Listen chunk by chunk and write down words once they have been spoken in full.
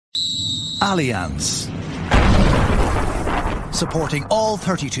Allianz. Supporting all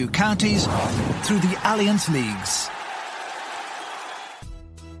 32 counties through the Allianz Leagues.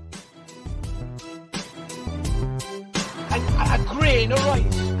 A grain of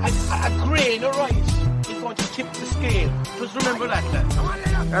rice is going to tip the scale. Just remember that,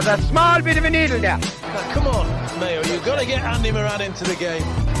 lad. There's a small bit of a needle there. Now, come on, Mayo, you've got to get Andy Moran into the game.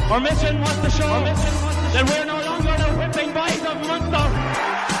 Our mission was to show that we're no longer the whipping boys of Munster.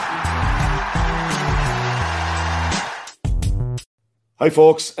 Hi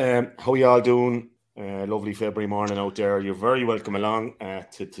folks, how are you all doing? Lovely February morning out there. You're very welcome along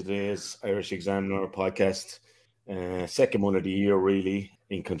to today's Irish Examiner podcast. Second one of the year really,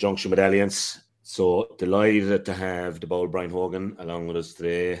 in conjunction with Allianz. So delighted to have the bold Brian Hogan along with us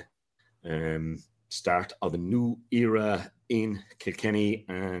today. Start of a new era in Kilkenny,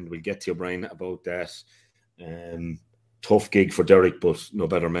 and we'll get to you, Brian, about that. Tough gig for Derek, but no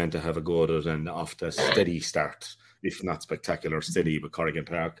better man to have a go at it and off to a steady start. If not spectacular, steady, but Corrigan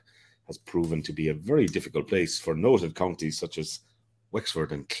Park has proven to be a very difficult place for noted counties such as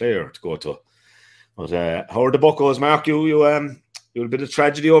Wexford and Clare to go to. But how are the Buccos, Mark? You had a bit of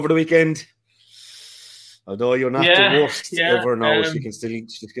tragedy over the weekend. Although you're not the worst ever now, you can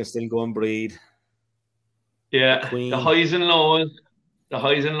still go and breathe. Yeah, the highs and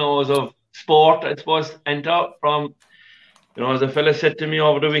lows of sport, I suppose, enter from. You know, as a fella said to me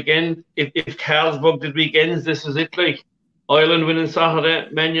over the weekend, if Carlsberg did weekends, this is it. Like Ireland winning Saturday,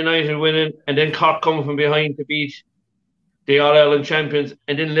 Man United winning, and then Cork coming from behind to beat the All-Ireland champions,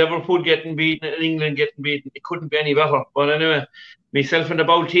 and then Liverpool getting beaten and England getting beaten. It couldn't be any better. But anyway, myself and the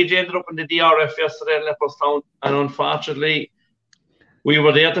bowl TJ ended up in the DRF yesterday in Leopardstown, and unfortunately, we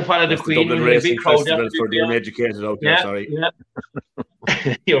were there to follow the Queen. Dublin Racing Festival for the uneducated out there, sorry.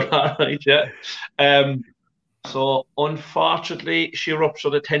 Yeah. You're all right, yeah. So, unfortunately, she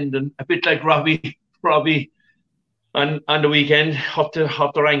ruptured a tendon, a bit like Robbie on the weekend, hurt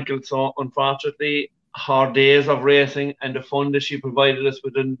her ankle. So, unfortunately, her days of racing and the fun that she provided us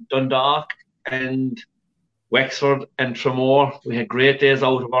with in Dundalk and Wexford and Tramore, we had great days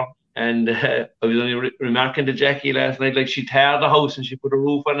out of her. And I was only remarking to Jackie last night, like she tarred the house and she put a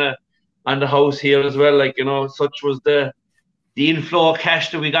roof on the house here as well. Like, you know, such was the inflow of cash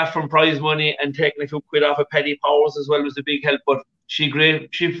that we got from prize money, and taking a few quid off of Paddy Powers as well was a big help. But she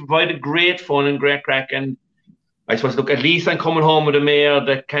provided great fun and great crack. And I suppose, look, at least I'm coming home with a mare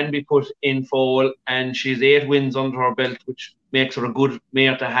that can be put in foal, and she's 8 wins under her belt, which makes her a good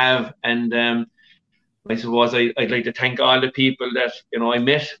mare to have. And I suppose I'd like to thank all the people that, you know, I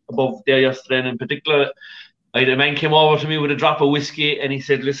met above there yesterday. And in particular, a man came over to me with a drop of whiskey and he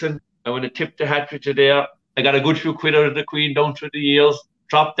said, listen, I want to tip the hat with you there. I got a good few quid out of the Queen down through the years.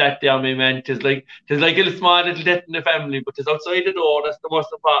 Drop that there, my man. Tis like a small little debt in the family, but it's outside the door. That's the most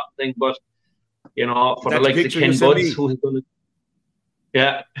important thing. But, you know, for the likes of Ken Budds, who has done it.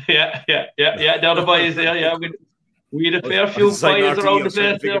 Yeah. They're the boys there, yeah. We had a fair few boys around the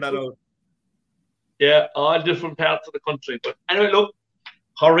place there. Yeah, all different parts of the country. But anyway, look,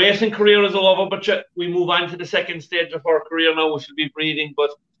 her racing career is over, but we move on to the second stage of her career now, which will be breeding. But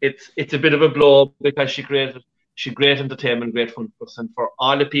it's a bit of a blow because she great entertainment, great fun for us. And for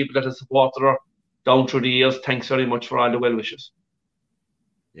all the people that have supported her down through the years, thanks very much for all the well wishes.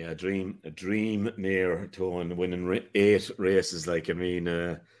 Yeah, a dream mare to winning 8 races, like, I mean,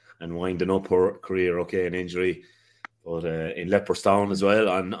 and winding up her career, okay, an injury. But in Leopardstown as well,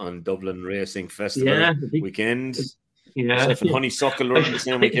 on Dublin Racing Festival weekend. Yeah. Myself and Honeysuckle running the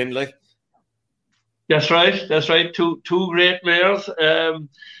same weekend, like. That's right. Two great mares.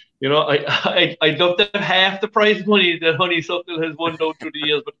 You know, I'd love to have half the prize money that Honeysuckle has won down through the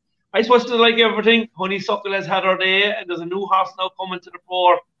years. But I suppose, like everything, Honeysuckle has had her day, and there's a new horse now coming to the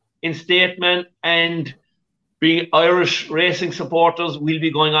fore in Stateman, and being Irish racing supporters, will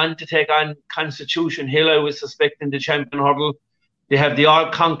be going on to take on Constitution Hill, I was suspecting, the champion hurdle. They have the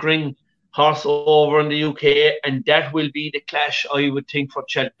all-conquering horse over in the UK, and that will be the clash, I would think, for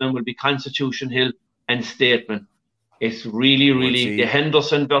Cheltenham, will be Constitution Hill and Stateman. It's really the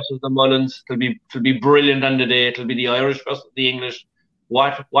Henderson versus the Mullins. It'll be brilliant on the day. It'll be the Irish versus the English.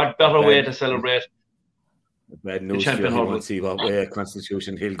 What better way to celebrate? Bad news for him. We'll see what way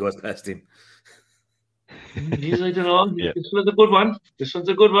Constitution Hill goes past him. Jeez, I don't know. Yeah. This one's a good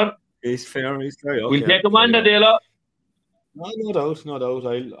one. He's fair. Okay. We'll take him on the day, lad. No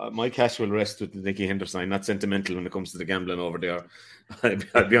doubt. My cash will rest with Nicky Henderson. I'm not sentimental when it comes to the gambling over there.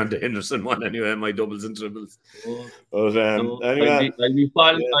 I'll be on the Henderson one anyway. My doubles and triples. But anyway, I'll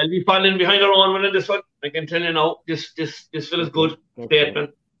be falling behind our own one in this one. I can tell you now. This fella's good.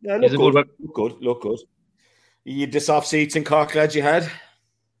 Statement. Yeah, look good. You did the soft seats in Cork, lad, you had?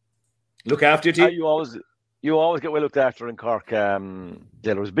 Look after your team. You always get well looked after in Cork.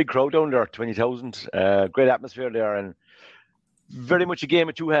 There was a big crowd down there, 20,000. Great atmosphere there, and very much a game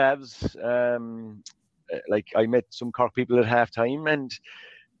of two halves. Like I met some Cork people at half time, and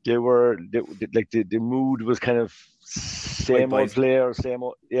the mood was kind of same old player, same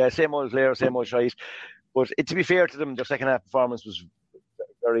old shite. But to be fair to them, their second half performance was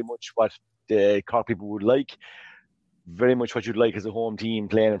very much what the Cork people would like. Very much what you'd like as a home team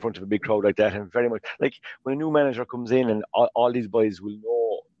playing in front of a big crowd like that, and very much like when a new manager comes in, and all these boys will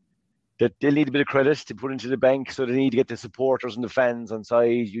know that they'll need a bit of credit to put into the bank, so they need to get the supporters and the fans on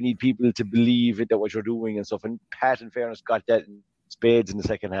side. You need people to believe that what you're doing and stuff. And Pat, in fairness, got that in spades in the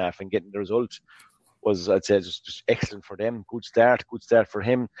second half, and getting the result was, I'd say, just excellent for them. Good start for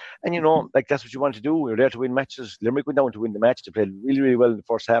him. And that's what you want to do. You're there to win matches. Limerick went down to win the match. They played really, really well in the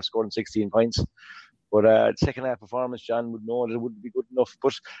first half, scoring 16 points. But the second half performance, John would know that it wouldn't be good enough.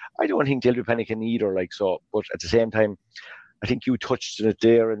 But I don't think they'll be panicking either. But at the same time, I think you touched on it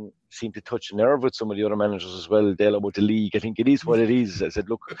there and seemed to touch a nerve with some of the other managers as well, Dale, about the league. I think it is what it is. I said,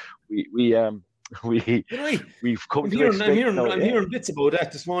 look, we've come to expect. I'm hearing bits about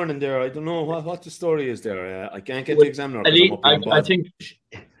that this morning there. I don't know what the story is there. I can't get the Examiner. I think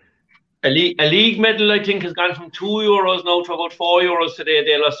a league medal, I think, has gone from €2 now to about €4 today,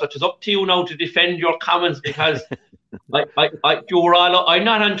 Dale. So it's up to you now to defend your comments, because I'm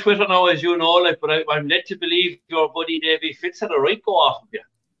not on Twitter now, as you know, but I'm led to believe your buddy Davy Fitz had a right go off of you.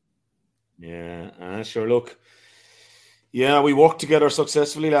 Yeah, sure. Look, we worked together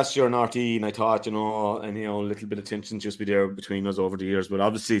successfully last year in RT, and I thought, a little bit of tension just be there between us over the years, but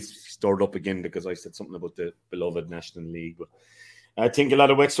obviously it's stirred up again because I said something about the beloved National League. But I think a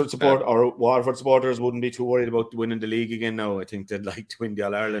lot of Wexford support or Waterford supporters wouldn't be too worried about winning the league again now. I think they'd like to win the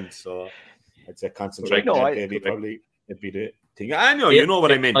All-Ireland, so I'd say concentrate. It'd be the thing. I know, you know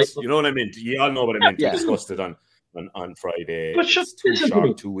what I meant. You know what I meant. You all know what I meant. We discussed it on Friday. But it's too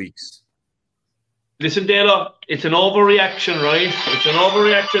short, 2 weeks. Listen, Dale, it's an overreaction, right? It's an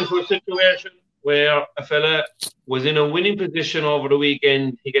overreaction to a situation where a fella was in a winning position over the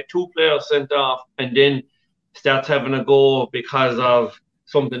weekend. He get 2 players sent off, and then starts having a go because of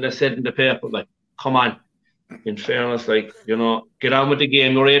something that's said in the paper. Like, come on. In fairness, get on with the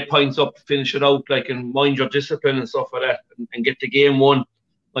game. You're 8 points up, finish it out, and mind your discipline and stuff like that, and get the game won.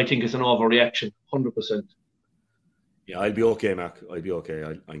 I think it's an overreaction, 100%. Yeah, I'll be okay, Mark. I'll be okay.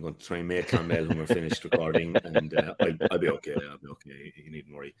 I'm going to try and make Clonmel when we're finished recording, and I'll be okay. You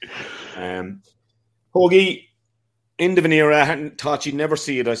needn't worry. Hoagie, in the veneer, I hadn't thought you'd never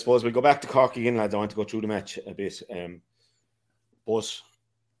see it, I suppose. We'll go back to Cork again, lads. I want to go through the match a bit. But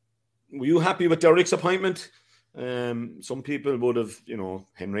were you happy with Derrick's appointment? Some people would have,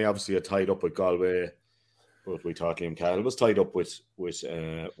 Henry obviously had tied up with Galway, but we thought Liam Cahill was tied up with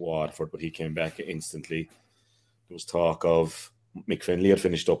Waterford, but he came back instantly. There was talk of Mick Finlay had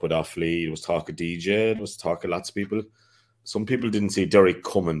finished up with Offaly. There was talk of DJ. There was talk of lots of people. Some people didn't see Derrick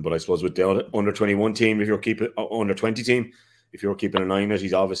coming, but I suppose with the under-21 team, if you're keeping under-20 team, if you're keeping an eye on it,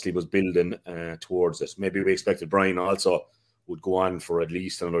 he obviously was building towards it. Maybe we expected Brian also would go on for at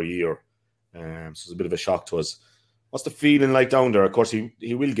least another year. So it's a bit of a shock to us. What's the feeling like down there? Of course,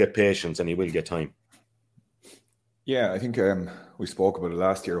 he will get patience and he will get time. Yeah, I think we spoke about it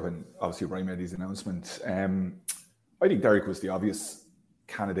last year when obviously Brian made his announcement. I think Derrick was the obvious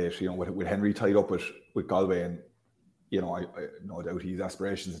candidate, with Henry tied up with Galway, and I no doubt his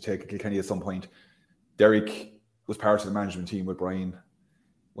aspirations to take Kilkenny at some point. Derrick was part of the management team with Brian,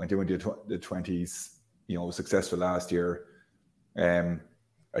 went into the 20s, was successful last year.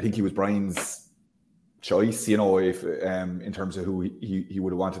 I think he was Brian's choice, if in terms of who he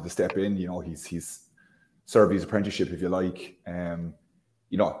would have wanted to step in. He's served his apprenticeship, if you like. I'm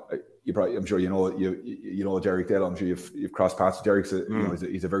sure you know Derrick Dale. I'm sure you've crossed paths with Derrick.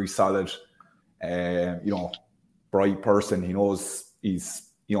 He's a very solid, bright person. He knows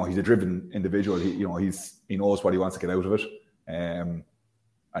he's a driven individual. He knows what he wants to get out of it. And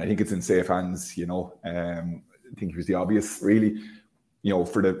I think it's in safe hands. I think he was the obvious, really.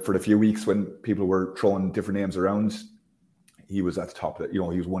 For the few weeks when people were throwing different names around, he was at the top of it. He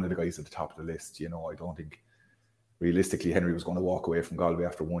was one of the guys at the top of the list. I don't think realistically Henry was going to walk away from Galway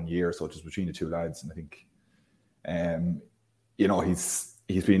after 1 year, so it was between the two lads. And I think,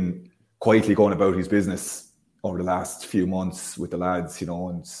 he's been quietly going about his business over the last few months with the lads,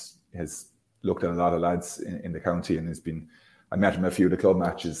 and has looked at a lot of lads in the county, and I met him at a few of the club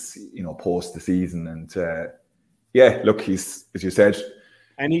matches, post the season, and look, he's, as you said,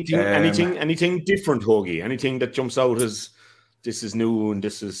 anything different, Hoagie? Anything that jumps out as this is new and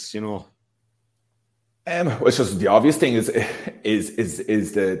this is, Well, it's just the obvious thing is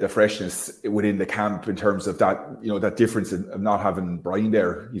the freshness within the camp in terms of that, you know, that difference of not having Brian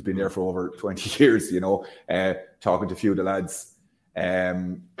there. He's been there for over 20 years, you know, talking to a few of the lads.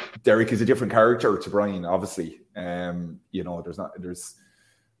 Derek is a different character to Brian, obviously. You know,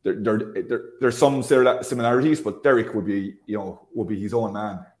 there's some similarities, but Derek would be his own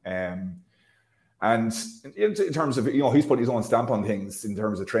man. And in terms of, you know, he's put his own stamp on things in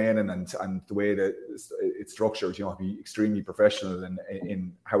terms of training and the way that it's structured, you know, be extremely professional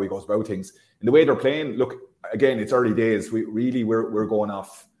in how he goes about things. And the way they're playing, look, again, it's early days. We're going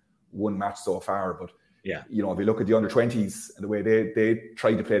off one match so far, but yeah, you know, if you look at the under-20s and the way they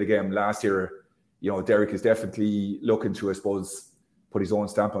tried to play the game last year, you know, Derek is definitely looking to, I suppose, put his own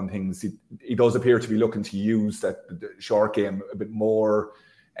stamp on things. He does appear to be looking to use the short game a bit more.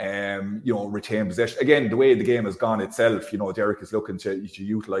 You know, retain possession. Again, the way the game has gone itself, you know, Derek is looking to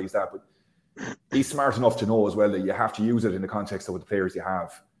utilise that, but he's smart enough to know as well that you have to use it in the context of the players you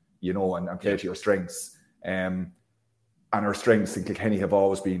have, you know, and play to your strengths. And our strengths in Kilkenny have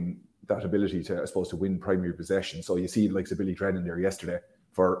always been that ability to, I suppose, to win primary possession. So you see like Billy Drennan there yesterday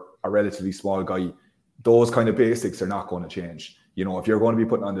for a relatively small guy. Those kind of basics are not going to change. You know, if you're going to be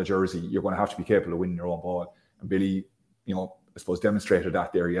putting on the jersey, you're going to have to be capable of winning your own ball. And Billy, you know, I suppose demonstrated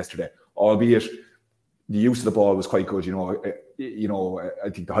that there yesterday, albeit the use of the ball was quite good. You know, I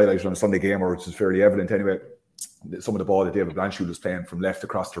think the highlight on a Sunday game, which is fairly evident anyway, some of the ball that David Blanchfield was playing from left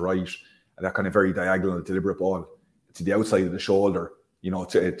across to right, and that kind of very diagonal, deliberate ball to the outside of the shoulder, you know,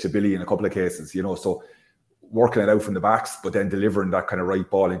 to Billy in a couple of cases, you know, so working it out from the backs, but then delivering that kind of right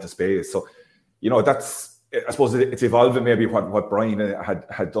ball into space. So, you know, that's, I suppose it's evolving maybe what Brian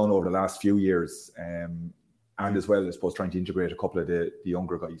had done over the last few years. And as well, I suppose, trying to integrate a couple of the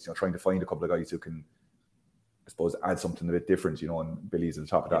younger guys, you know, trying to find a couple of guys who can, I suppose, add something a bit different, you know, and Billy's at the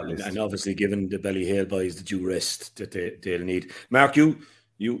top of that list. And obviously, given the Ballyhale boys the due rest that they'll need. Mark,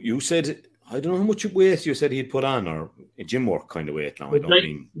 you said, I don't know how much weight you said he'd put on, or a gym work kind of weight now. I don't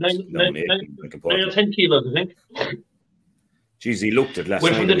mean 9 or 10 kilos, I think. Jeez, he looked at last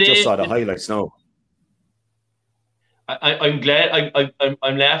night. I just saw the highlights now. I'm glad.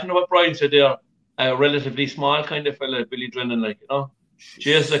 I'm laughing at what Brian said there. A relatively small kind of fella, Billy Drennan, like, you know.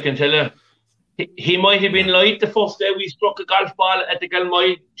 Cheers, I can tell you. He might have been light the first day we struck a golf ball at the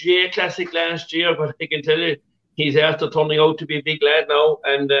Galmoy GA Classic last year, but I can tell you he's after turning out to be a big lad now.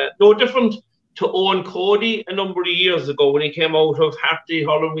 And no different to Owen Cody a number of years ago when he came out of Harty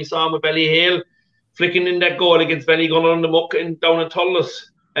Hurling. We saw him with Ballyhale flicking in that goal against Ballygunner on the muck and down at Thurles.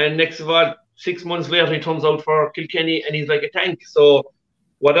 And next of all, 6 months later, he turns out for Kilkenny and he's like a tank. So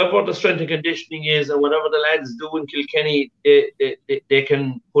whatever the strength and conditioning is and whatever the lads do in Kilkenny, they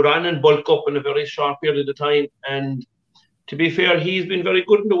can put on and bulk up in a very short period of time. And to be fair, he's been very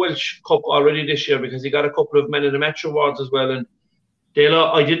good in the Welsh Cup already this year because he got a couple of Men of the Match awards as well. And Dale,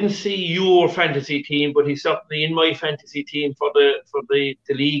 I didn't see your fantasy team, but he's certainly in my fantasy team for the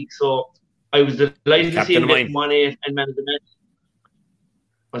league. So I was delighted to see him get money and Man of the Match.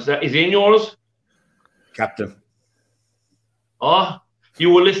 What's that? Is he in yours? Captain. Oh, you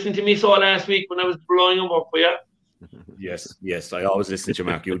were listening to me so last week when I was blowing him up for you. Yes, I always listen to you,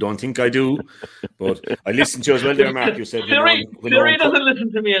 Mark. You don't think I do, but I listen to you as well there, Mark. You said Siri doesn't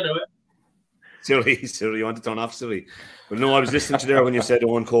listen to me anyway. Siri, you want to turn off Siri? But no, I was listening to you there when you said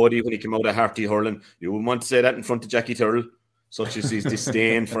Owen Cody when he came out of Harty Hurling. You wouldn't want to say that in front of Jackie Turrell, such as his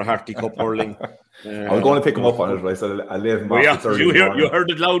disdain for Harty Cup hurling. I was going to pick him up on it, but I said I leave him off. You heard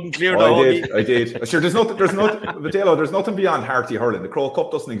it loud and clear. I did. Sure, there's nothing beyond Harty Hurling. The Crow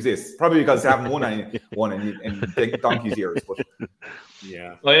Cup doesn't exist, probably because they haven't won in donkey's years. But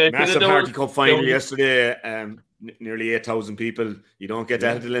yeah, massive Harty Cup final yesterday. Nearly 8,000 people. You don't get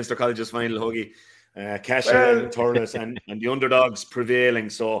that at the Leinster Colleges final, Huggy. Cashel and Thurles and the underdogs prevailing.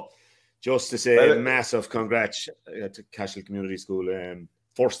 So just to say, massive congrats to Cashel Community School.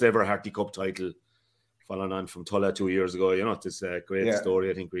 First ever Harty Cup title, following on from Tulla 2 years ago. You know, it's a great story.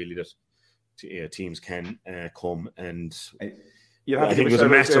 I think really that teams can come and I think there's a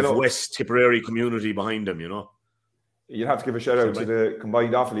massive West Tipperary community behind them. You know, you'd have to give a shout out to the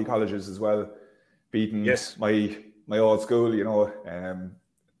combined Offaly colleges as well, beating my old school. You know,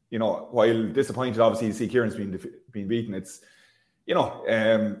 while disappointed obviously to see Kieran's being beaten, it's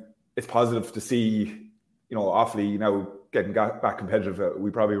it's positive to see Offaly now getting back competitive.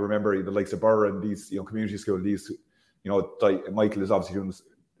 We probably remember the likes of Burr and these community school. These Michael is obviously doing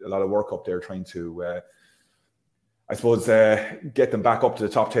a lot of work up there trying to I suppose get them back up to the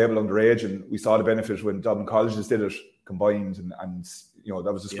top table underage, and we saw the benefit when Dublin Colleges did it combined, and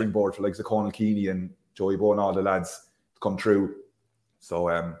that was a springboard for like Conal Keeney and Joey Bowen, all the lads to come through. So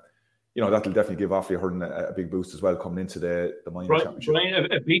that'll definitely give Offaly Hurling a big boost as well coming into the minor championship.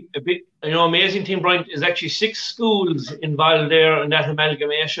 Brian, a big, amazing thing, Brian, is actually 6 schools involved there in that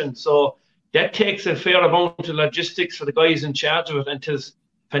amalgamation. So that takes a fair amount of logistics for the guys in charge of it, and it's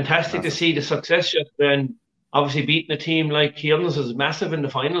fantastic to see the success yesterday. And obviously beating a team like Kieran's is massive in the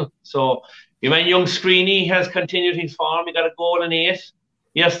final. So young Screeney has continued his form. He got a goal in 8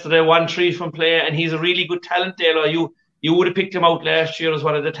 yesterday, 1-3 from play, and he's a really good talent, Dale. You would have picked him out last year as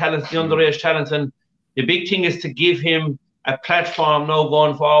one of the talents, the underage talents, and the big thing is to give him a platform now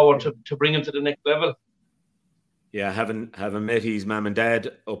going forward to bring him to the next level. Yeah, having met his mum and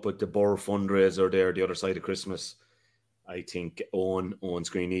dad up at the Burr fundraiser there the other side of Christmas, I think Owen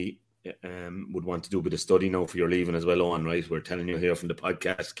Screeney would want to do a bit of study now for your leaving as well, Owen, right? We're telling you here from the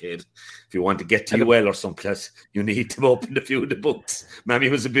podcast, kid. If you want to get to UL or someplace, you need to open a few of the books. Mammy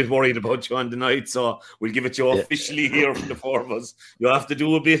was a bit worried about you on the night, so we'll give it to you officially here from the 4 of us. You have to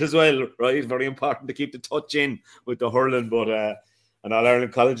do a bit as well, right? Very important to keep the touch in with the hurling, but an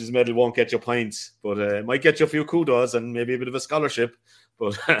All-Ireland Colleges medal won't get you points, but it might get you a few kudos and maybe a bit of a scholarship.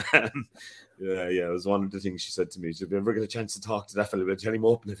 But yeah, it was one of the things she said to me. If you ever get a chance to talk to that fella, we'll tell him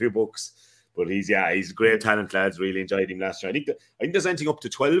open a few books. But he's a great talent, lads. Really enjoyed him last year. I think there's anything up to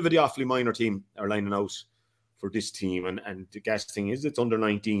 12 of the Offaly minor team are lining out for this team. And the gas thing is it's under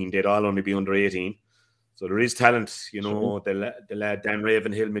 19. They'd all only be under 18. So there is talent, Sure. The lad Dan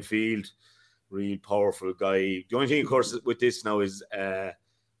Ravenhill midfield, real powerful guy. The only thing, of course, with this now is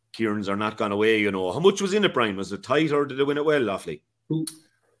Kieran's are not gone away, How much was in it, Brian? Was it tight or did they win it well, Offaly? 2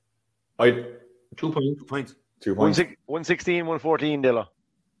 points. 2 points. 116, 114, Dilla.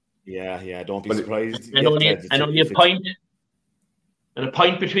 Yeah, don't be surprised. And only a point. And a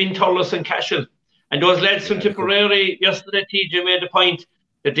point between Thurles and Cashel. And those lads from Tipperary yesterday, TJ made the point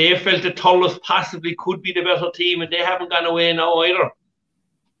that they felt that Thurles possibly could be the better team, and they haven't gone away now either.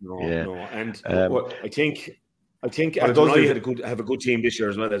 No. And I think Athenry have a good team this year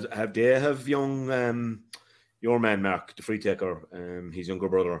as well. Have young your man Mark, the free taker, his younger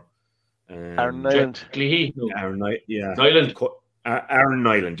brother. Aaron Nyland. Aaron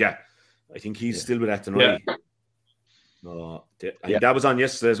Nyland, yeah. I think he's still with Athenry. Yeah. That was on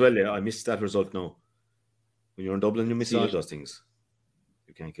yesterday as well. Yeah. I missed that result now. When you're in Dublin, you miss all those things.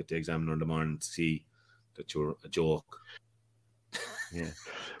 You can't get the Examiner in the morning to see that you're a joke. Yeah.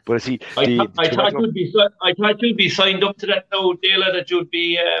 But see, I thought you'd be signed up to that now, Dale, that you'd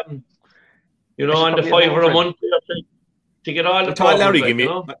be on the $5 a month to get all the. I thought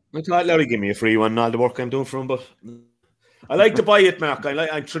Larry give me a free one, all the work I'm doing for him, but I like to buy it, Mark.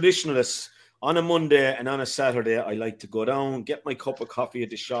 I'm traditionalist. On a Monday and on a Saturday, I like to go down, get my cup of coffee at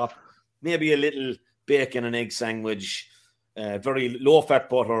the shop, maybe a little bacon and egg sandwich, very low-fat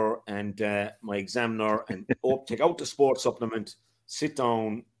butter, and my Examiner, and take out the sports supplement, sit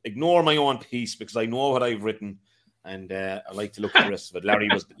down, ignore my own piece because I know what I've written, and I like to look at the rest of it. Larry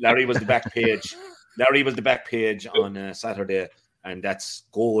was the back page. Larry was the back page on Saturday, and that's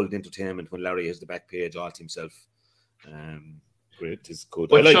gold entertainment when Larry has the back page all to himself. Great, is good.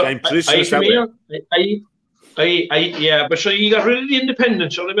 But I'm traditional. But sure, you got rid of the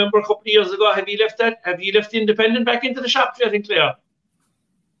Independent. I remember a couple of years ago. Have you left that? Have you left the Independent back into the shop? I think, Claire.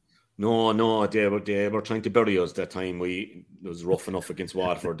 No, they were trying to bury us that time. It was rough enough against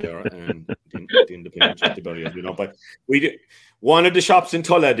Waterford there, and the Independent tried to bury us, But we did. One of the shops in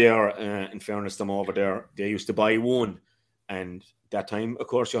Tulla there, in fairness, them over there, they used to buy one, and that time, of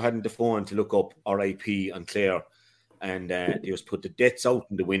course, you hadn't the phone to look up RIP on Clare, and they just put the debts out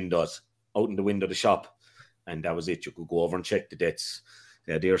in the window of the shop, and that was it. You could go over and check the debts.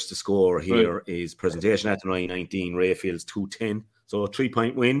 There's the score here. Is Presentation at 9-19, Rayfields 2-10. So a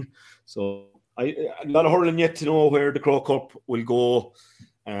 3-point win. So a lot of hurling yet to know where the Crow Cup will go.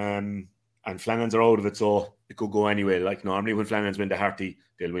 And Flannans are out of it, so it could go anyway. Like normally when Flannans win the Harty,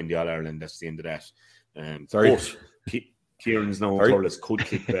 they'll win the All-Ireland. That's the end of that. But Kieran's now Thurles could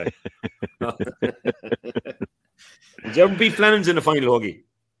kick back. Did you ever beat Flannans in the final, Huggy?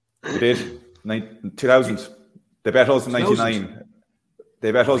 We did. 2000. They bet us in 99.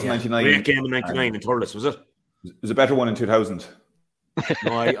 They bet us in 99. Great game in 99 in Thurles, was it? It was a better one in 2000.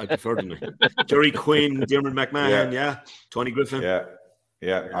 No, I preferred them. Jerry Quinn, Dermot McMahon, Tony Griffin. Yeah.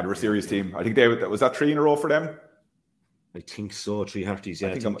 And they were a serious team. I think was that 3 in a row for them? I think so. 3 Harties. Yeah,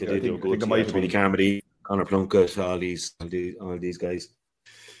 I think they did. I think it might have been Carmody, Conor Plunkett, all these guys.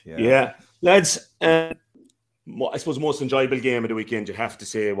 Yeah. Lads. I suppose the most enjoyable game of the weekend, you have to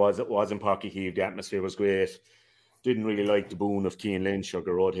say, was in Páirc Uí Chaoimh. The atmosphere was great. Didn't really like the boon of Cian Lynch or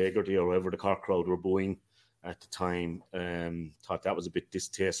Gerard Hegarty or whoever the Cork crowd were booing at the time. Thought that was a bit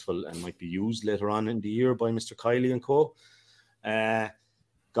distasteful and might be used later on in the year by Mr. Kiley and co.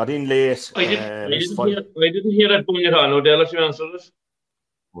 got in late. I didn't hear that booing at all. No, Dale, if you answered it.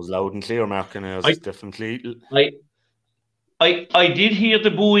 It was loud and clear, Mark, and it was definitely. I did hear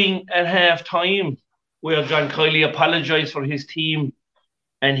the booing at half time where John Kiley apologised for his team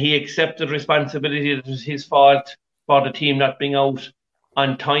and he accepted responsibility that it was his fault for the team not being out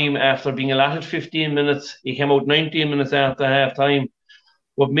on time after being allotted 15 minutes. He came out 19 minutes after half time.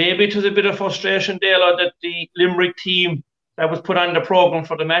 But maybe it was a bit of frustration, Dale, that the Limerick team that was put on the programme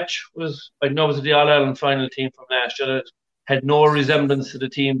for the match was the All-Ireland final team from last year. It had no resemblance to the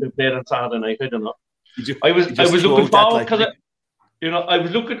team that played on Saturday night. I don't know. I was looking forward because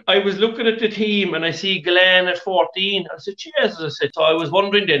I was looking at the team and I see Glenn at 14. I said, Jesus, I said. So I was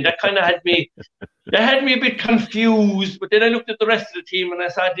wondering then. That kind of had me a bit confused. But then I looked at the rest of the team and I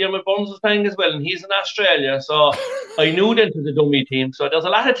saw Diarmaid Burns was playing as well, and he's in Australia. So I knew then it was a dummy team. So there's a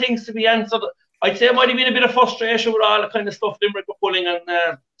lot of things to be answered. I'd say it might have been a bit of frustration with all the kind of stuff Limerick were pulling on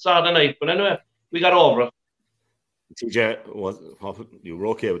Saturday night. But anyway, we got over it. TJ, you were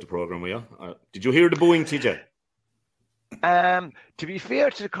okay with the programme, were you? Did you hear the booing, TJ? To be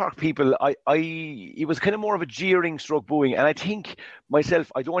fair to the Cork people, it was kind of more of a jeering stroke booing, and I think myself,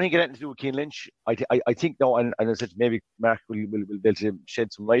 I don't think it had anything to do with Cian Lynch. I think no, and I said maybe Mark will be able to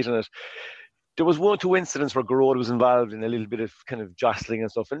shed some light on it. There was 1 or 2 incidents where Garrod was involved in a little bit of kind of jostling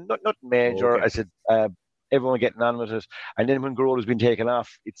and stuff, and not major. Okay. I said everyone getting on with it, and then when Garrod was being taken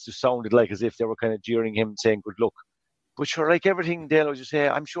off, it just sounded like as if they were kind of jeering him, saying good luck. But sure, like everything, Dale, as you say,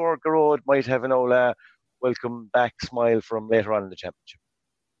 I'm sure Garrod might have an old welcome back smile from later on in the championship.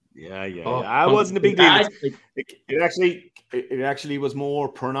 Yeah. It wasn't a big deal. It actually was more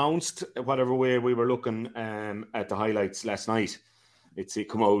pronounced, whatever way we were looking at the highlights last night. It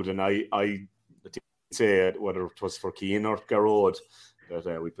come out, and I didn't say whether it was for Cian or Garrod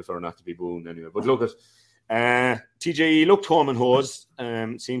that we prefer not to be booing anyway. But look at TJ, looked home and hose,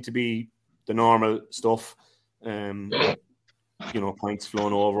 seemed to be the normal stuff. Points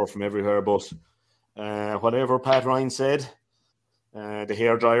flowing over from everywhere, but whatever Pat Ryan said, the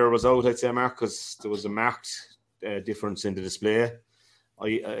hairdryer was out, I'd say, Mark, because there was a marked difference in the display.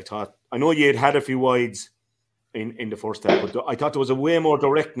 I know you had a few wides in the first half, but I thought there was a way more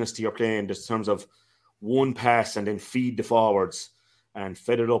directness to your play in terms of one pass and then feed the forwards and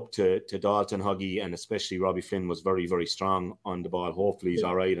fed it up to Dalton Huggy, and especially Robbie Flynn was very, very strong on the ball. Hopefully he's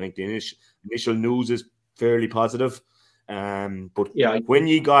all right. I think the initial news is fairly positive. But when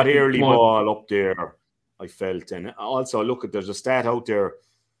you got early ball up there, I felt, and also there's a stat out there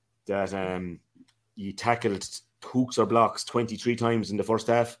that you tackled hooks or blocks 23 times in the first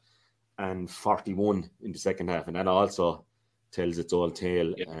half and 41 in the second half, and that also tells its own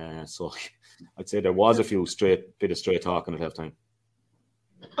tale. So I'd say there was a few bit of straight talking at half time.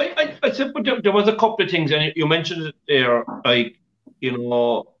 I said, but there was a couple of things, and you mentioned it there, like,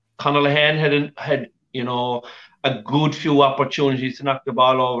 Conor Lehane had a good few opportunities to knock the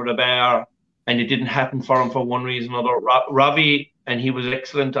ball over the bar, and it didn't happen for him for one reason or another. Robbie, and he was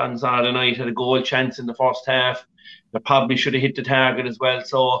excellent on Saturday night, had a goal chance in the first half. They probably should have hit the target as well.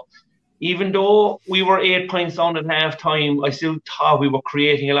 So even though we were 8 points down at half time, I still thought we were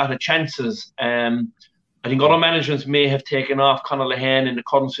creating a lot of chances. I think other managements may have taken off Conor Lehane in the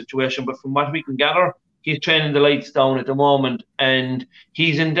current situation, but from what we can gather, he's training the lights down at the moment, and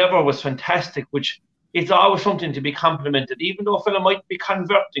his endeavour was fantastic, which it's always something to be complimented. Even though a fella might be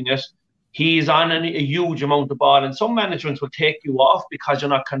converting it, he's on a huge amount of ball, and some managements will take you off because you're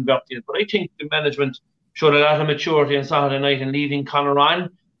not converting it. But I think the management showed a lot of maturity on Saturday night in leaving Conor on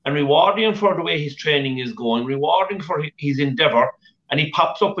and rewarding him for the way his training is going, rewarding for his endeavour, and he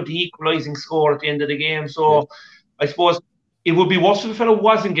pops up with the equalising score at the end of the game. So I suppose it would be worse if the fellow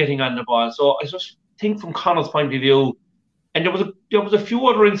wasn't getting on the ball. So I just think from Conor's point of view, and there was a few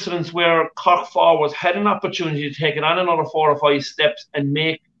other incidents where Cork forwards had an opportunity to take it on another 4 or 5 steps and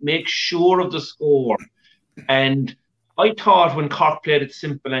make sure of the score. And I thought when Cork played it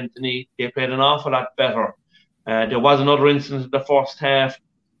simple, Anthony, they played an awful lot better. There was another incident in the first half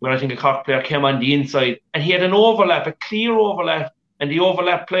where I think a Cork player came on the inside and he had an overlap, a clear overlap, and the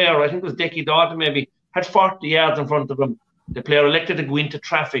overlap player, I think it was Decky Dalton maybe, had 40 yards in front of him. The player elected to go into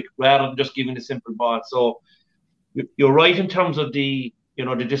traffic rather than just giving a simple ball. So you're right in terms of the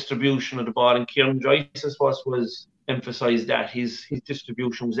distribution of the ball, and Kieran Joyce, I suppose, was emphasised that his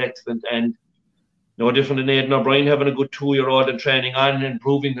distribution was excellent, and no different than Aidan O'Brien having a good 2-year-old and training on and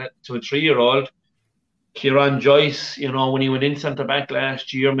improving that to a 3-year-old. Kieran Joyce, when he went in centre back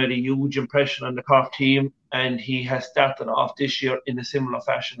last year, made a huge impression on the Cork team, and he has started off this year in a similar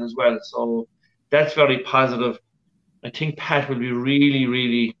fashion as well. So that's very positive. I think Pat will be really,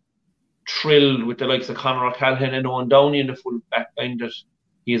 really thrilled with the likes of Conor O'Callaghan and Owen Downey in the full back line that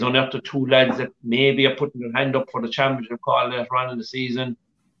He's unearthed 2 lads that maybe are putting their hand up for the championship call later on in the season.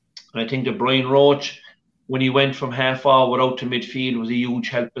 And I think that Brian Roach, when he went from half forward out to midfield, was a huge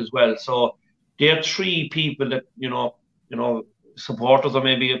help as well. So they're 3 people that, supporters or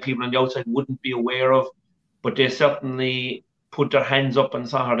maybe people on the outside wouldn't be aware of, but they certainly put their hands up on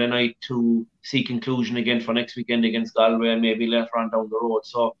Saturday night to seek inclusion again for next weekend against Galway and maybe later on down the road.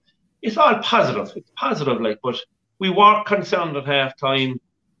 So it's all positive. It's positive, but we were concerned at half time.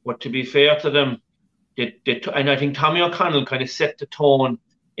 But to be fair to them, and I think Tommy O'Connell kind of set the tone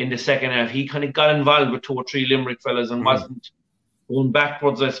in the second half. He kind of got involved with 2 or 3 Limerick fellas and wasn't going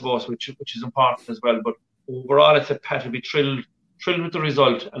backwards, I suppose, which is important as well. But overall, I said Pat would be thrilled with the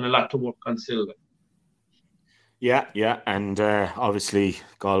result and a lot to work on still. Yeah, and obviously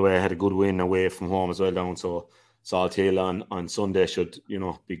Galway had a good win away from home as well down. So Salt Hill on Sunday should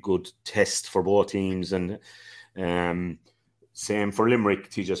be good test for both teams, and same for Limerick.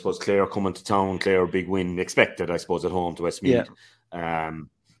 TJ, I suppose Clare coming to town, Clare big win expected, I suppose, at home to Westmeath. Yeah.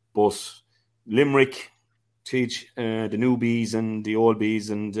 But Limerick, TJ, the newbies and the old bees,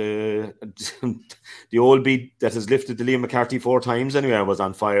 and the old bee that has lifted the Liam McCarthy 4 times anyway was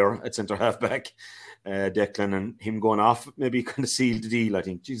on fire at centre half back. Declan, and him going off maybe kind of sealed the deal. I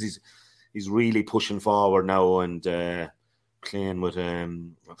think he's really pushing forward now and playing with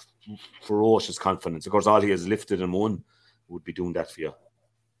ferocious confidence. Of course, all he has lifted and won would be doing that for you.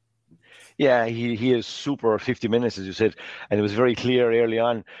 Yeah, he is super 50 minutes, as you said, and it was very clear early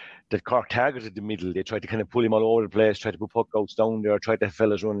on that Cork targeted the middle. They tried to kind of pull him all over the place, tried to put puck outs down there, tried to have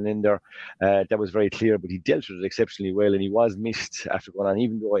fellas running in there. That was very clear, but he dealt with it exceptionally well, and he was missed after going on,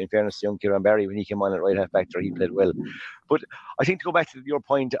 even though, in fairness to young Kieran Barry, when he came on at right half back there, he played well. But I think to go back to your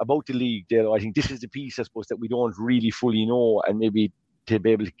point about the league, Dale, I think this is the piece, I suppose, that we don't really fully know, and maybe to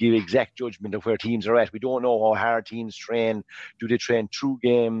be able to give exact judgment of where teams are at. We don't know how hard teams train. Do they train through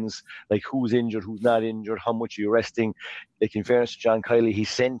games? Like who's injured, who's not injured, how much are you resting? Like in fairness to John Kiley, he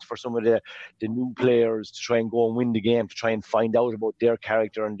sent for some of the new players to try and go and win the game, to try and find out about their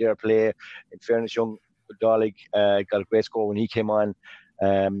character and their play. In fairness, young Dollig got a great score when he came on.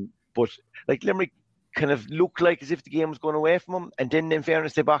 But like Limerick kind of looked like as if the game was going away from them, and then in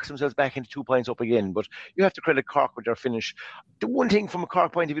fairness they boxed themselves back into 2 points up again. But you have to credit Cork with their finish. The one thing from a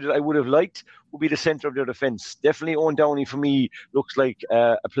Cork point of view that I would have liked would be the centre of their defence. Definitely Owen Downey for me looks like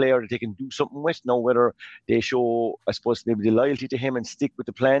a player that they can do something with. Now whether they show, I suppose, maybe the loyalty to him and stick with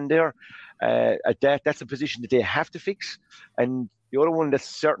the plan there, that's a position that they have to fix. And the other one that's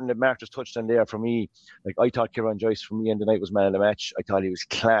certain that Mark just touched on there for me, like I thought Kieran Joyce for me and the night was man of the match. I thought he was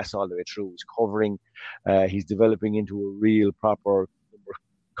class all the way through. He was covering. He's developing into a real proper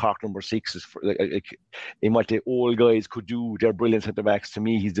Cork number 6. Like, in what the old guys could do, they're brilliant centre backs. To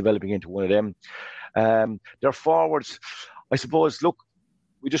me, he's developing into one of them. Their forwards, I suppose, look,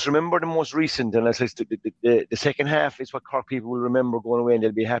 we just remember the most recent, and as I said, the second half is what Cork people will remember going away and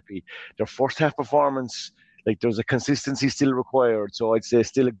they'll be happy. Their first half performance, like there's a consistency still required, so I'd say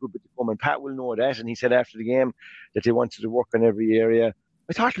still a good bit to come. And Pat will know that, and he said after the game that they wanted to work on every area.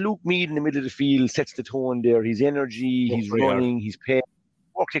 I thought Luke Meade in the middle of the field sets the tone there. His energy, he's running, he's paying,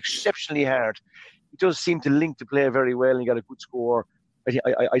 worked exceptionally hard. He does seem to link the play very well, and he got a good score.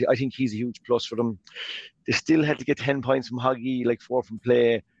 I think he's a huge plus for them. They still had to get 10 points from Hoggy, like 4 from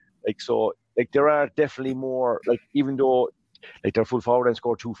play. So there are definitely more, like even though like their full forward and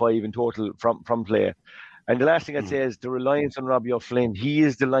scored 2-5 in total from play. And the last thing I'd say is the reliance on Robbie O'Flynn. He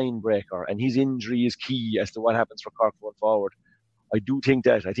is the line breaker, and his injury is key as to what happens for Cork going forward. I do think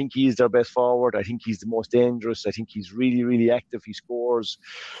that. I think he is their best forward. I think he's the most dangerous. I think he's really, really active. He scores.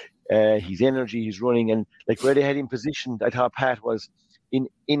 His energy, he's running. And like where they had him positioned, I thought Pat was in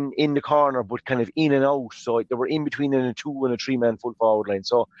the corner, but kind of in and out. So they were in between a 2 and a 3-man full forward line.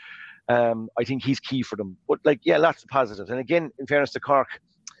 So I think he's key for them. But like, yeah, lots of positives. And again, in fairness to Cork,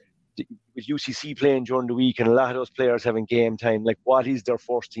 with UCC playing during the week and a lot of those players having game time, like what is their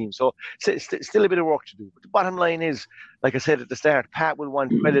first team? So still a bit of work to do. But the bottom line is, like I said at the start, Pat will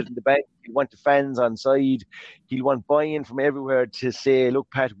want credit in the bank. He'll want the fans on side. He'll want buy-in from everywhere to say,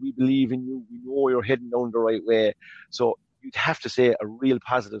 look, Pat, we believe in you. We know you're heading down the right way. So you'd have to say a real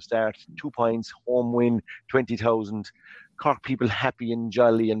positive start. 2 points, home win, 20,000. Cork people happy and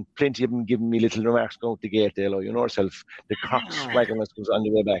jolly, and plenty of them giving me little remarks going out the gate there, you know yourself. The Cork swagger goes on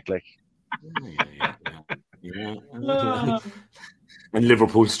the way back, like. Yeah. And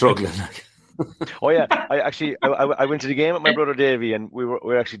Liverpool struggling. Oh yeah, I went to the game with my brother Davey, and we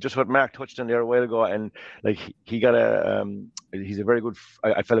were actually just what Mark touched on there a while ago, and like he got he's a very good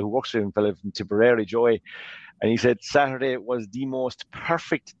a fellow who works for him, fellow from Tipperary, Joy, and he said Saturday was the most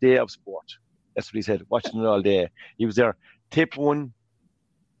perfect day of sport. That's what he said, watching it all day. He was there, tip 1,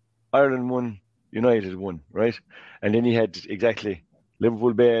 Ireland won, United won, right? And then he had exactly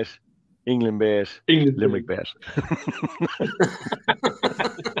Liverpool bet, England bet, Limerick bet.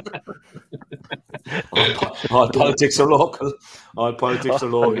 All politics are local.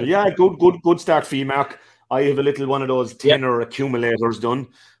 Yeah, good start for you, Mark. I have a little one of those tenor accumulators done,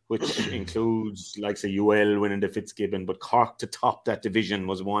 which includes, like, say, UL winning the Fitzgibbon, but Cork to top that division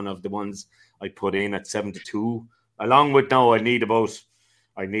was one of the ones I put in at 7-2. Along with now, I need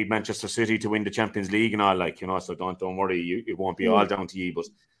Manchester City to win the Champions League and all, so don't worry, it won't be all down to you, but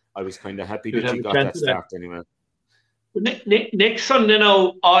I was kind of happy that you got that start anyway. Next Sunday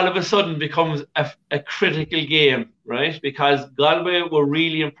now, all of a sudden becomes a critical game, right? Because Galway were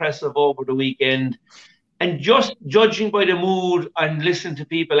really impressive over the weekend. And just judging by the mood and listening to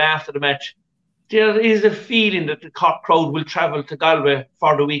people after the match, there is a feeling that the Cork crowd will travel to Galway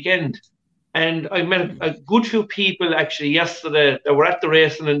for the weekend. And I met a good few people actually yesterday that were at the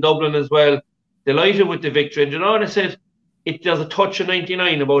racing in Dublin as well, delighted with the victory. And they said there's a touch of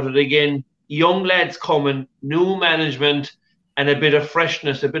 99 about it again. Young lads coming, new management, and a bit of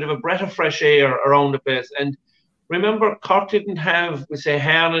freshness, a bit of a breath of fresh air around the place. And remember, Cork didn't have, we say,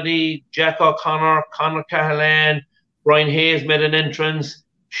 Hannity, Jack O'Connor, Conor Cahalan, Brian Hayes made an entrance,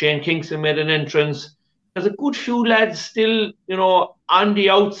 Shane Kingston made an entrance. There's a good few lads still, on the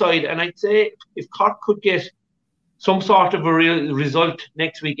outside. And I'd say if Cork could get some sort of a real result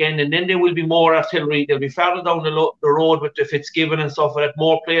next weekend, and then there will be more artillery. They'll be further down the road with the Fitzgibbon and stuff, and that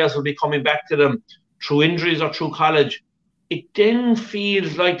more players will be coming back to them through injuries or through college. It then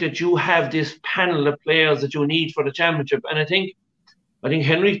feels like that you have this panel of players that you need for the championship. And I think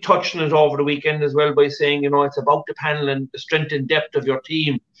Henry touched on it over the weekend as well by saying, it's about the panel and the strength and depth of your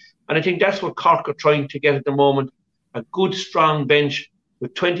team. And I think that's what Cork are trying to get at the moment. A good, strong bench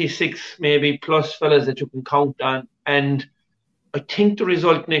with 26 maybe plus fellas that you can count on. And I think the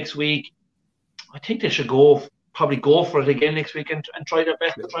result next week, I think they should probably go for it again next week and try their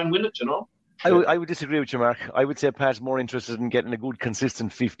best to try and win it, I would disagree with you, Mark. I would say Pat's more interested in getting a good,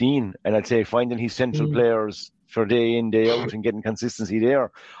 consistent 15, and I'd say finding his central players for day in, day out, and getting consistency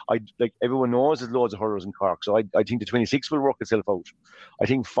there. Everyone knows there's loads of hurlers in Cork, so I think the 26 will work itself out. I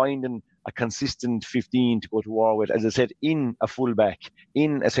think finding a consistent 15 to go to war with, as I said, in a full-back,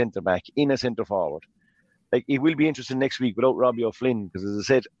 in a centre-back, in a centre-forward. It will be interesting next week without Robbie O'Flynn, because as I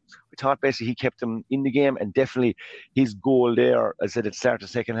said, I thought basically he kept them in the game, and definitely his goal there, as I said at the start of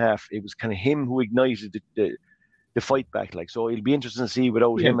the second half, it was kind of him who ignited the fight back. So it'll be interesting to see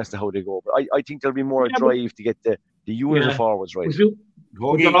without him as to how they go. But I think there'll be more drive to get the unit of forwards right.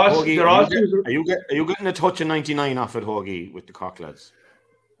 Hoagie, are you getting a touch of 99 off it, Hoagie, with the Cork lads?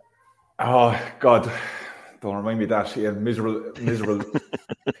 Oh God, don't remind me of that. Yeah, miserable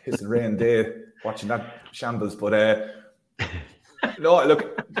piss and rain day watching that shambles. But no,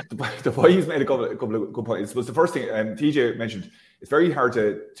 look, the boys made a couple of good points. It was the first thing TJ mentioned. It's very hard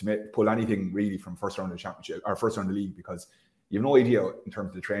to pull anything really from first round of the championship or first round of the league, because you have no idea in terms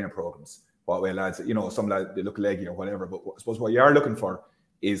of the training programs what way lads, some lads, they look leggy or whatever. But I suppose what you are looking for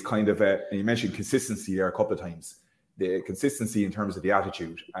is kind of and you mentioned consistency there a couple of times. The consistency in terms of the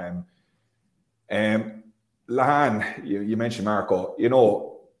attitude. Lehane, you mentioned Marco.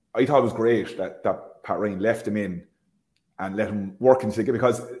 I thought it was great that Pat Ryan left him in and let him work into the game,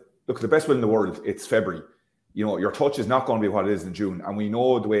 because look, the best will in the world, it's February. Your touch is not going to be what it is in June, and we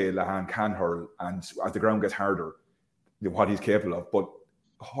know the way Lehane can hurl, and as the ground gets harder, what he's capable of. But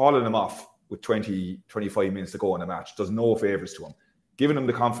hauling him off with 20-25 minutes to go in a match does no favours to him. Giving him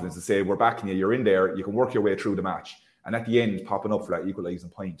the confidence to say, we're backing you, you're in there, you can work your way through the match, and at the end, popping up for that equalising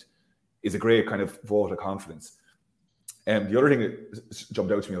point is a great kind of vote of confidence. The other thing that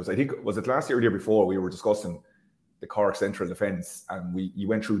jumped out to me was, I think, was it last year or the year before, we were discussing the Cork central defence, and you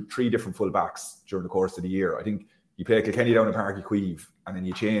went through 3 different full backs during the course of the year. I think you played Kilkenny down in Páirc Uí Chaoimh, and then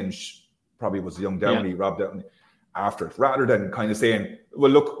you changed, probably was young Downey, Rob Downey after it, rather than kind of saying,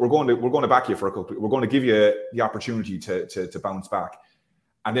 well, look, we're going to back you for a couple, we're going to give you the opportunity to bounce back.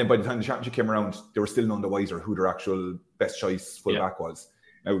 And then by the time the championship came around, they were still none the wiser who their actual best choice full back was.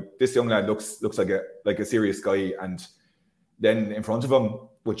 Now, this young lad looks like a serious guy, and then in front of him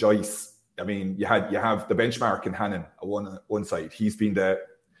with Joyce, I mean, you have the benchmark in Hannon on one side. He's been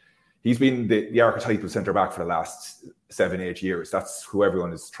the archetypal centre back for the last 7-8 years. That's who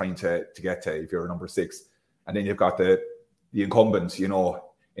everyone is trying to get to if you're a number 6. And then you've got the incumbents,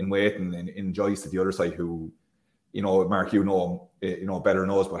 in Waite and in Joyce at the other side, who, Mark, better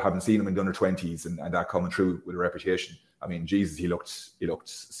than us, but haven't seen him in the under 20s and that coming through with a reputation. I mean, Jesus, he looked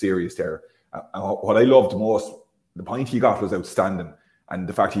serious there. What I loved most, the point he got was outstanding. And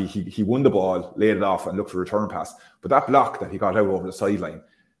the fact he won the ball, laid it off and looked for a return pass. But that block that he got out over the sideline,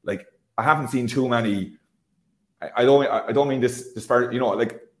 like I haven't seen too many. I don't mean this far,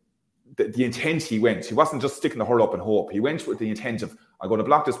 like the intent he went. He wasn't just sticking the hurl up and hope. He went with the intent of, I'm going to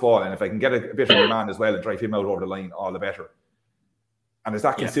block this ball, and if I can get a bit of a man as well and drive him out over the line, all the better. And there's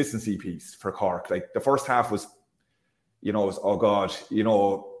that consistency piece for Cork. Like the first half was, oh God,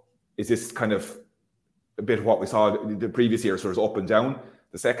 is this kind of a bit of what we saw the previous year, sort of up and down.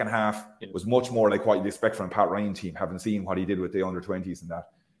 The second half was much more like what you'd expect from a Pat Ryan team, having seen what he did with the under-20s and that.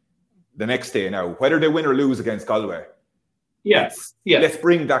 The next day now, whether they win or lose against Galway, let's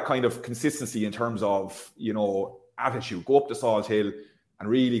bring that kind of consistency in terms of, attitude. Go up the Salt Hill and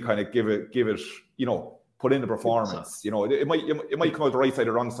really kind of give it, put in the performance. It might come out the right side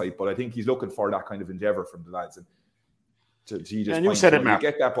or wrong side, but I think he's looking for that kind of endeavour from the lads. And you said it, Mark. You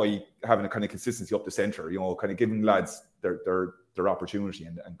get that by having a kind of consistency up the centre, kind of giving lads their opportunity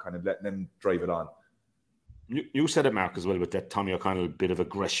and kind of letting them drive it on. You said it, Mark, as well, with that Tommy O'Connell bit of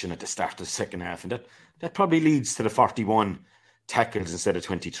aggression at the start of the second half, and that probably leads to the 41 tackles instead of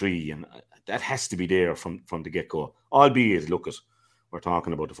 23, and that has to be there from the get-go. Albeit, look, we're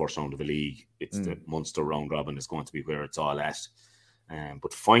talking about the first round of the league. It's the Munster round robin is going to be where it's all at.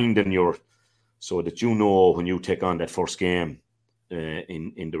 But finding so that when you take on that first game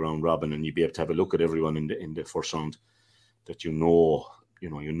in the round robin, and you be able to have a look at everyone in the first round, that you know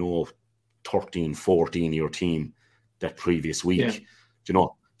 13, 14 of your team that previous week,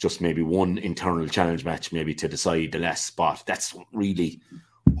 just maybe one internal challenge match maybe to decide the last spot. That's really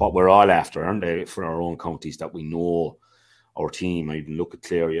what we're all after, aren't they, for our own counties, that we know our team. I even look at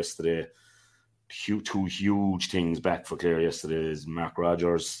Clare yesterday. Two huge things back for Clare yesterday is Mark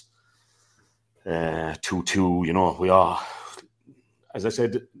Rogers, 2-2. We all, as I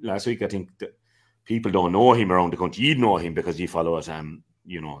said last week, I think that people don't know him around the country. You'd know him because you follow it,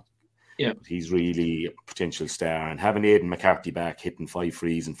 he's really a potential star. And having Aidan McCarthy back, hitting 5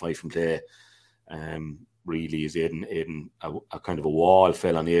 frees and 5 from play, really is Aidan a kind of a wall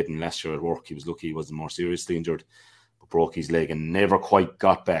fell on Aidan last year at work. He was lucky he wasn't more seriously injured, but broke his leg and never quite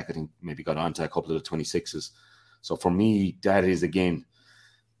got back. I think maybe got onto a couple of the 26s. So for me, that is, again,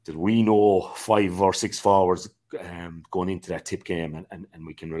 that we know 5 or 6 forwards going into that tip game, and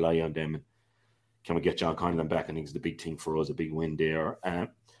we can rely on them. And can we get John Conlon back? I think it's the big thing for us, a big win there.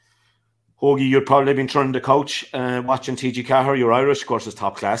 Hoagie, you'd probably been turning the couch watching TG Cahir. You're Irish, of course, is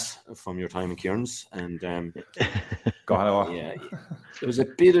top class from your time in Kieran's. And it was a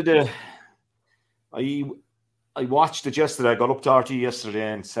bit of the... I watched it yesterday. I got up to RT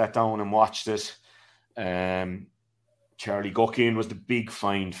yesterday and sat down and watched it. Charlie Guckin was the big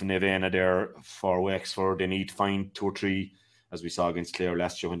find for Nevena there for Wexford. They need to find 2 or 3, as we saw against Clare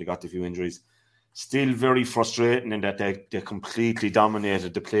last year when they got a few injuries. Still very frustrating in that they completely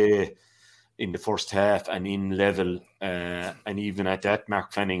dominated the play in the first half and in level. And even at that,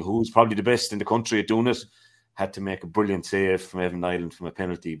 Mark Fanning, who's probably the best in the country at doing it, had to make a brilliant save from Evan Nyland from a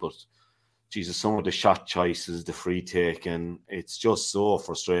penalty. But, Jesus, some of the shot choices, the free take, and it's just so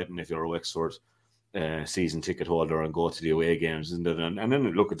frustrating if you're a Wexford season ticket holder and go to the away games, isn't it? And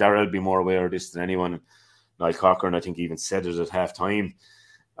then, look, Darrell will be more aware of this than anyone. Niall Cochran, I think, even said it at half-time.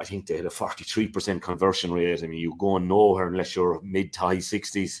 I think they had a 43% conversion rate. I mean, you go nowhere unless you're mid to high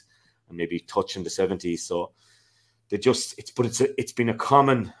 60s and maybe touching the 70s. So they just, it's been a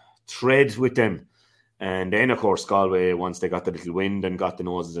common thread with them. And then, of course, Galway, once they got the little wind and got the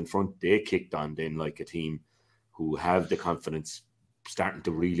noses in front, they kicked on then like a team who have the confidence starting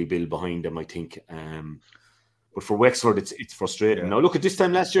to really build behind them, I think. But for Wexford, it's frustrating. Now, look, at this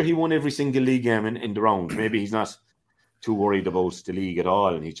time last year, he won every single league game in the round. Maybe he's not too worried about the league at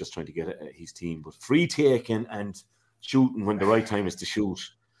all, and he's just trying to get his team. But free taking and shooting when the right time is to shoot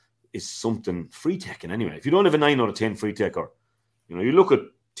is something. Free taking anyway. If you don't have a 9 out of 10 free taker, you look at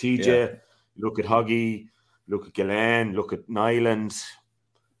TJ, look at Hoggy, look at Gillan, look at Nyland.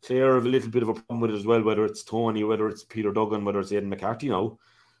 Clare have a little bit of a problem with it as well, whether it's Tony, whether it's Peter Duggan, whether it's Aidan McCarthy now.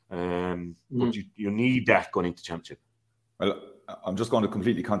 But you need that going into championship. Well, I'm just going to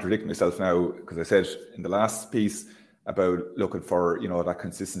completely contradict myself now, because I said in the last piece about looking for that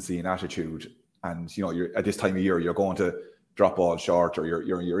consistency and attitude, and you're at this time of year you're going to drop all short, or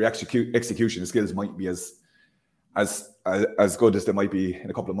your execution skills might be as good as they might be in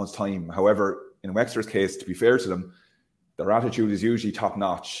a couple of months' time. However, in Wexford's case, to be fair to them, their attitude is usually top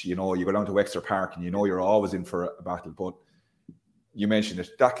notch. You go down to Wexford Park and you're always in for a battle. But you mentioned it,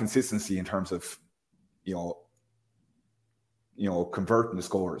 that consistency in terms of converting the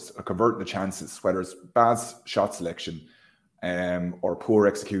scores, or converting the chances, whether it's bad shot selection or poor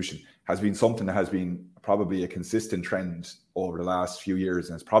execution, has been something that has been probably a consistent trend over the last few years,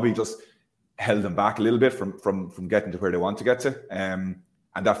 and it's probably just held them back a little bit from getting to where they want to get to.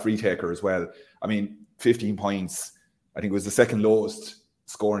 and that free taker as well. I mean, 15 points, I think it was the second lowest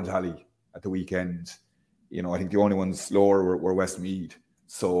scoring tally at the weekend. You know, I think the only ones lower were Westmeath.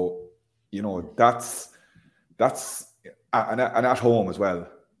 So, you know, that's and at home as well.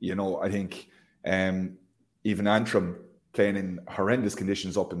 You know, I think even Antrim, playing in horrendous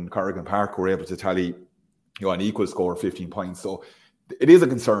conditions up in Corrigan Park, were able to tally, you know, an equal score of 15 points. So it is a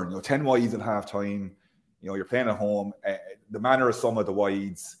concern. You know, 10 wides at half time. You know, you're playing at home. The manner of some of the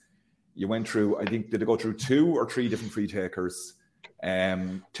wides, you went through, I think, did they go through 2 or 3 different free takers?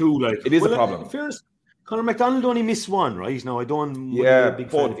 2, like. It is a problem. Fairness, Conor McDonald only missed 1, right? Now, I'm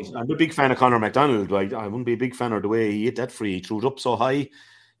a big fan of Conor McDonald, right? I wouldn't be a big fan of the way he hit that free. He threw it up so high,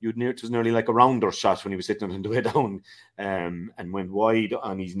 it was nearly like a rounder shot when he was sitting on the way down, and went wide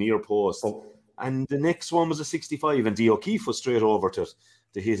on his near post. And the next one was a 65, and Dee O'Keefe was straight over to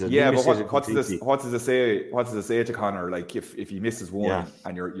hit it. Yeah, but what does it say to Conor? Like if he misses one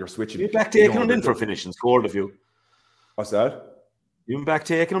and you're switching, you're back taking him in for a finish and scored a few. What's that? You went back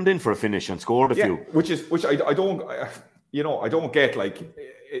taking him in for a finish and scored a few. Which I don't, you know, I don't get, like,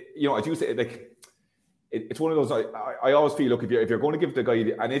 you know, I do say, like, it's one of those, I always feel, look, if you're going to give the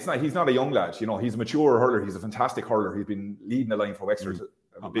guy, and he's not a young lad, you know, he's a mature hurler, he's a fantastic hurler, he's been leading the line for Wexford.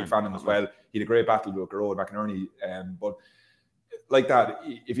 I'm a big fan of him as well. He had a great battle with Garrod McInerney, but like that,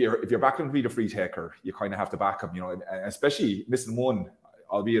 if you're backing him to be the free taker, you kind of have to back him, you know, and especially missing one,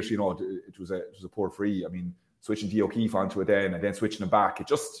 albeit, you know, it was a poor free. I mean, switching Dee O'Keefe onto it and then switching him back, it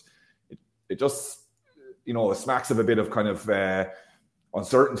just you know, smacks of a bit of kind of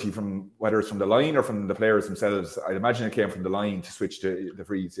uncertainty, from whether it's from the line or from the players themselves. I'd imagine it came from the line to switch to the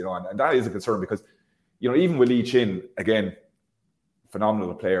frees, you know, and that is a concern, because, you know, even with Lee Chin, again,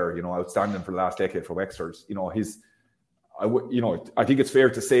 phenomenal player, you know, outstanding for the last decade for Wexford, you know, I think it's fair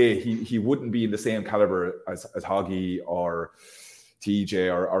to say he wouldn't be in the same caliber as Hoggy or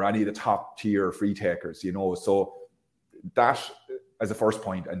TJ or any of the top tier free takers, you know. So that as a first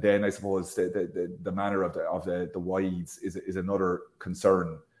point, and then I suppose the manner of the wides is another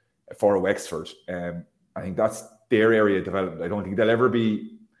concern for Wexford. I think that's their area of development. I don't think they'll ever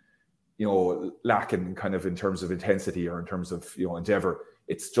be, you know, lacking kind of in terms of intensity or in terms of, you know, endeavour.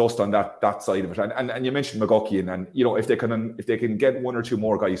 It's just on that side of it. And you mentioned McGuckian, and, you know, if they can get 1 or 2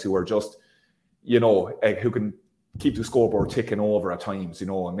 more guys who are just, you know, who can keep the scoreboard ticking over at times, you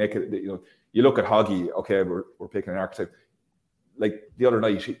know, and make it, you know, you look at Hoggy, okay, we're picking an archetype. Like the other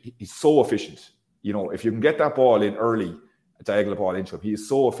night, he's so efficient. You know, if you can get that ball in early, a diagonal ball into him, he is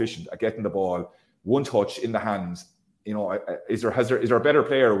so efficient at getting the ball, one touch in the hands. You know, is there a better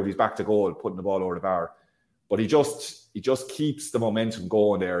player with his back to goal putting the ball over the bar? But he just keeps the momentum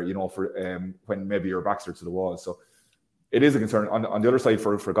going there, you know, for when maybe your backs are to the wall. So it is a concern. On the other side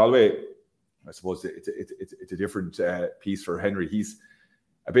for Galway, I suppose it's a different piece for Henry. He's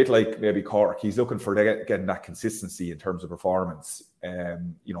a bit like maybe Cork. He's looking for getting that consistency in terms of performance.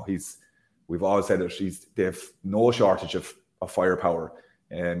 You know, we've always said that they have no shortage of firepower.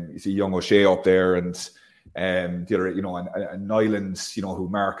 You see young O'Shea up there, and the other, you know, and Nyland, you know, who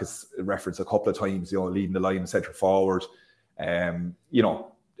Mark has referenced a couple of times, you know, leading the line centre forward. You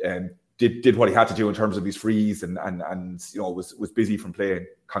know, did what he had to do in terms of his frees, and you know, was busy from playing.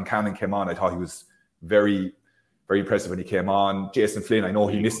 Concannon came on. I thought he was very, very impressive when he came on. Jason Flynn, I know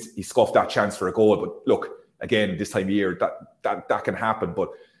he scuffed that chance for a goal, but look, again, this time of year, that can happen. But,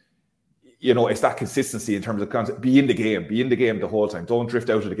 you know, it's that consistency in terms of be in the game the whole time. Don't drift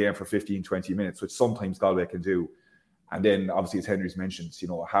out of the game for 15, 20 minutes, which sometimes Galway can do. And then, obviously, as Henry's mentioned, you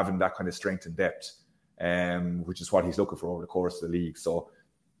know, having that kind of strength and depth, which is what he's looking for over the course of the league. So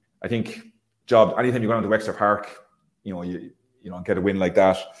I think, anytime you go down to Wexford Park, you know, you know, get a win like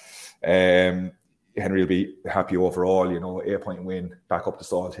that, Henry will be happy overall, you know, 8-point win back up to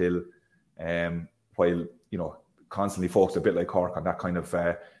Salt Hill, while, you know, constantly focused a bit like Cork on that kind of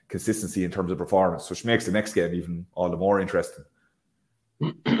consistency in terms of performance, which makes the next game even all the more interesting.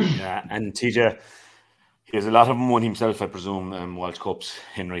 Yeah, and TJ, he has a lot of them won himself, I presume, World Cups,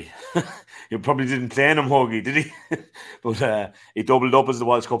 Henry. He probably didn't play in them, Hoagie, did he? But he doubled up as the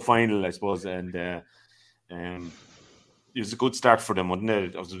World Cup final, I suppose, and it was a good start for them, wasn't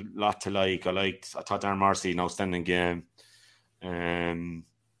it? It was a lot to like. I thought Darren Marcy, an outstanding game. You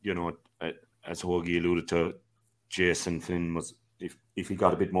know, as Hoagie alluded to, Jason Flynn was, if he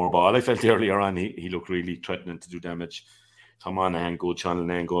got a bit more ball, I felt earlier on he looked really threatening to do damage. Tom Monahan good, Sean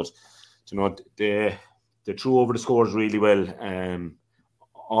Lane good. You know, they threw over the scores really well.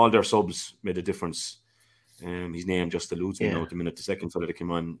 All their subs made a difference. His name just eludes me now at the minute. The second fellow that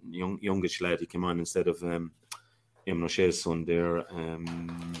came on, youngish lad, he came on instead of Eamon O'Shea's son there.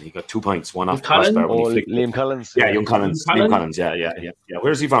 He got 2 points, one off the Collins? crossbar. when he flicked Liam it. Collins. Yeah, young Collins. Collins? Liam Collins, yeah.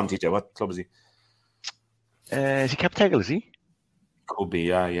 Where's he from, TJ? What club is he? Is he Captagal, is he? Could be,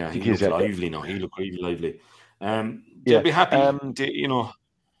 yeah. He think he's looks at- lively now. He looked really lively. They'll be happy.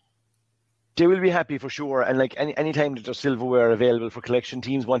 They will be happy for sure. And like any time that there's silverware available for collection,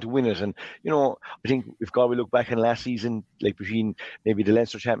 teams want to win it. And, I think if we look back in last season, like between maybe the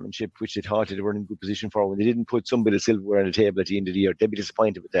Leinster Championship, which they thought they were in a good position for, when they didn't put some bit of silverware on the table at the end of the year, they'd be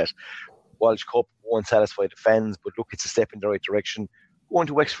disappointed with that. Walsh Cup won't satisfy the fans, but look, it's a step in the right direction. Going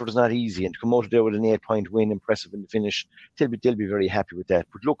to Wexford is not easy, and to come out of there with an 8-point win, impressive in the finish, they'll be very happy with that.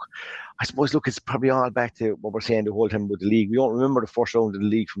 But look, I suppose, it's probably all back to what we're saying the whole time about the league. We don't remember the first round of the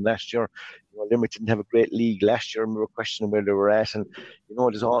league from last year. Limerick didn't have a great league last year, and we were questioning where they were at. And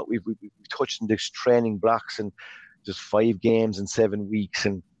there's all we've touched on these training blocks, and just 5 games in 7 weeks.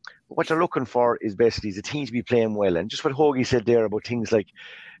 And what they're looking for is basically the team to be playing well. And just what Hoagie said there about things like,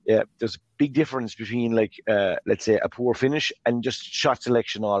 there's a big difference between, like, let's say, a poor finish and just shot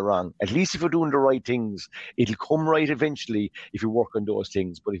selection all wrong. At least if you're doing the right things, it'll come right eventually if you work on those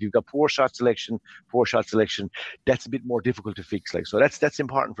things. But if you've got poor shot selection, that's a bit more difficult to fix. So that's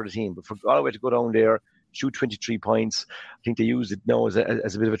important for the team. But for Galway to go down there, shoot 23 points, I think they use it now as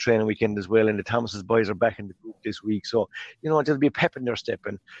a bit of a training weekend as well. And the Thomas's boys are back in the group this week. So, there'll be a pep in their step.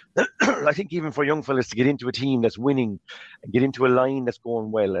 And I think even for young fellas to get into a team that's winning and get into a line that's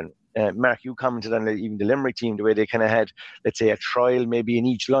going well. And Mark, you commented on even the Limerick team, the way they kind of had, let's say, a trial maybe in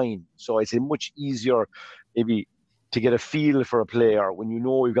each line. So it's much easier maybe to get a feel for a player when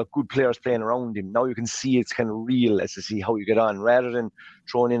you've got good players playing around him. Now you can see it's kind of real as to see how you get on, rather than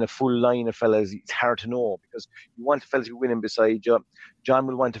throwing in a full line of fellas. It's hard to know because you want the fellas to win beside you. John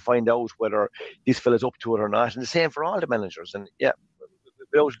will want to find out whether this fella's up to it or not. And the same for all the managers. And yeah,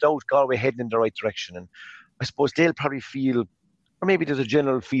 without doubt, Galway heading in the right direction. And I suppose they'll probably feel, or maybe there's a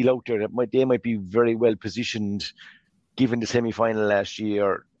general feel out there that they might be very well positioned, given the semi-final last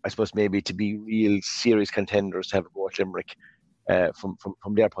year, I suppose, maybe to be real serious contenders to have a go at Limerick from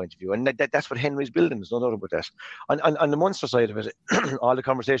their point of view. And that's what Henry's building, there's no doubt about that. On the Munster side of it, all the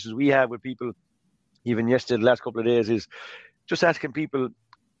conversations we have with people, even yesterday, the last couple of days, is just asking people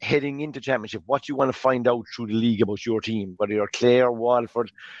heading into championship what you want to find out through the league about your team, whether you're Clare,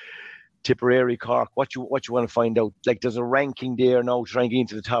 Waterford, Tipperary, Cork, what you want to find out. Like, there's a ranking there now to try and get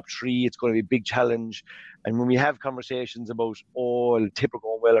into the top 3. It's going to be a big challenge. And when we have conversations about, Tipper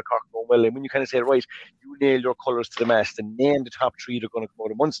going well or Cork going well, and when you kind of say, right, you nail your colours to the mast and name the top 3 that are going to come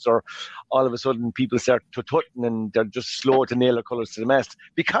out of Munster, all of a sudden people start tutting and they're just slow to nail their colours to the mast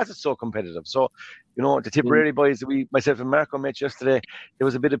because it's so competitive. So, the Tipperary boys that myself and Marco met yesterday, there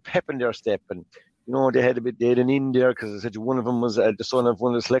was a bit of pep in their step, and they had an in there because I said one of them was the son of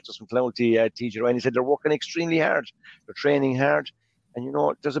one of the selectors from Clouty, TJ Ryan. He said they're working extremely hard, they're training hard, and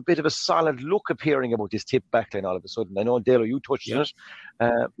there's a bit of a solid look appearing about this Tip backline all of a sudden. I know, Dalo, you touched on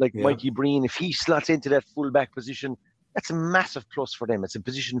it. Mikey Breen, if he slots into that full back position, that's a massive plus for them. It's a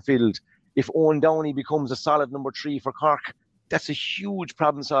position filled. If Owen Downey becomes a solid number 3 for Cork, that's a huge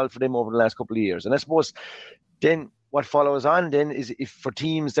problem solved for them over the last couple of years. And I suppose then what follows on then is, if for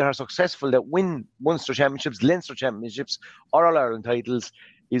teams that are successful, that win Munster Championships, Leinster Championships, or All-Ireland titles,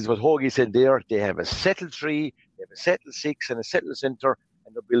 is what Hoagie said there. They have a settled 3, they have a settled 6 and a settled centre,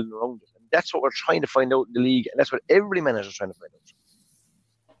 and they're building around it. And that's what we're trying to find out in the league, and that's what every manager is trying to find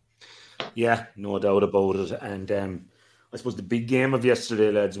out. Yeah, no doubt about it. And I suppose the big game of yesterday,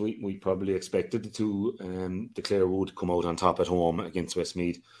 lads, we probably expected the Clare would come out on top at home against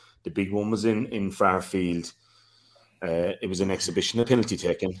Westmeath. The big one was in Fairfield. It was an exhibition, a penalty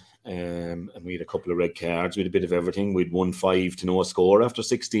taken, and we had a couple of red cards. We had a bit of everything. We'd won 5 to no score after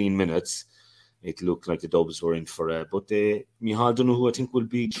 16 minutes. It looked like the Dubs were in for it. But Micheál Donoghue, I think, will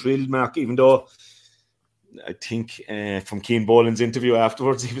be thrilled, Mark, even though I think from Cian Boland's interview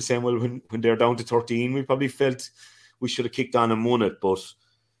afterwards, he was saying, well, when they're down to 13, we probably felt we should have kicked on and won it. But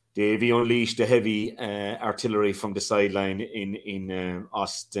Davy unleashed the heavy artillery from the sideline in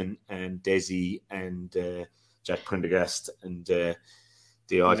Austin and Desi and Jack Prendergast, and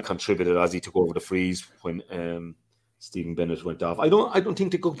they all contributed as he took over the freeze when Stephen Bennett went off. I don't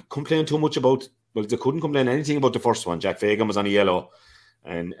think they could complain too much about. Well, they couldn't complain anything about the first one. Jack Fagan was on a yellow,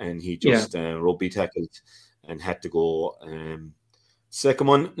 and he just rugby tackled and had to go. Second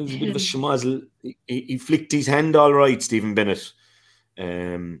one, it was a bit of a schmozzle. He flicked his hand all right, Stephen Bennett.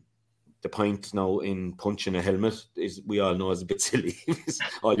 The point now in punching a helmet is, we all know, is a bit silly.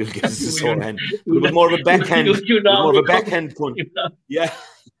 All you'll get is a sore hand. It was more of a backhand. More of a backhand punch. Yeah.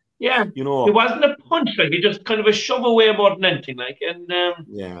 Yeah. It wasn't a punch, like, it just kind of a shove away more than anything, like. And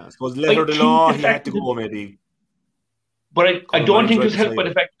I suppose letter the law, he had to go maybe. But I don't think it was helped by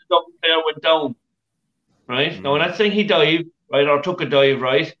the fact that the Dublin player went down. Right? Now, I'm not saying he dived, right, or took a dive,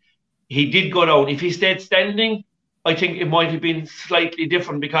 right? He did go down. If he stayed standing, I think it might have been slightly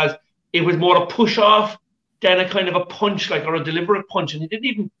different because it was more a push off than a kind of a punch, like, or a deliberate punch. And he didn't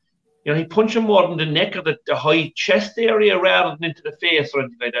even, he punched him more in the neck or the high chest area rather than into the face or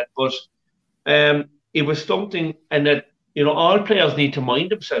anything like that. But it was something, and that, all players need to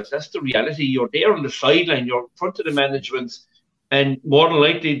mind themselves. That's the reality. You're there on the sideline, you're in front of the management, and more than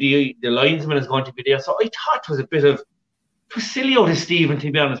likely the linesman is going to be there. So I thought it was a bit of, it was silly out of Stephen, to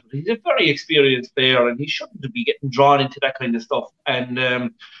be honest, but he's a very experienced player and he shouldn't be getting drawn into that kind of stuff. And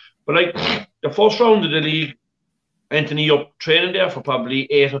but like the first round of the league, Anthony up training there for probably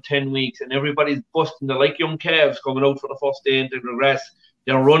 8 or 10 weeks, and everybody's busting. They're like young calves coming out for the first day into the grass.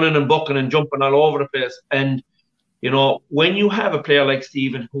 They're running and bucking and jumping all over the place. And when you have a player like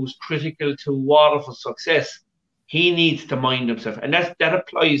Stephen who's critical to Waterford's success, he needs to mind himself, and that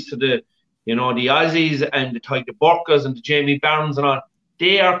applies to the the Aussies and the Tyke Burkas and the Jamie Barnes and all.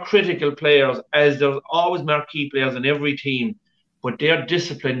 They are critical players, as there's always marquee players in every team, but their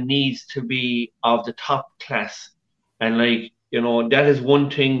discipline needs to be of the top class. And that is one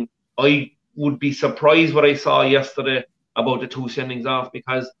thing I would be surprised what I saw yesterday about the 2 sendings off,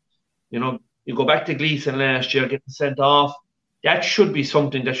 because you go back to Gleeson last year getting sent off. That should be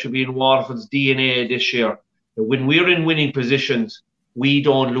something that should be in Waterford's DNA this year. When we're in winning positions, we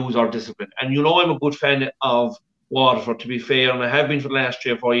don't lose our discipline. And I'm a good fan of Waterford, to be fair, and I have been for the last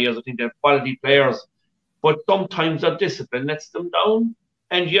 3 or 4 years. I think they're quality players, but sometimes their discipline lets them down.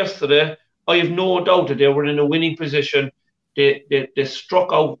 And yesterday, I have no doubt that they were in a winning position. They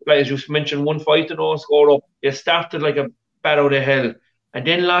struck out, as you mentioned, 1-5 to score up. They started like a bat out of hell, and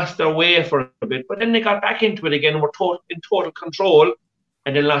then lost their way for a bit. But then they got back into it again and were in total control,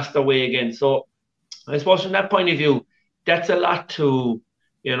 and then lost their way again. So I suppose from that point of view, that's a lot to,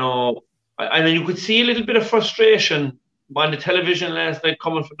 and then you could see a little bit of frustration on the television last night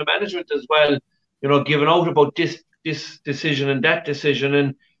coming from the management as well, giving out about this decision and that decision.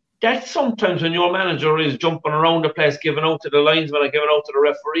 And that's sometimes when your manager is jumping around the place, giving out to the linesman and giving out to the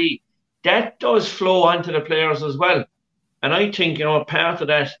referee, that does flow onto the players as well. And I think, part of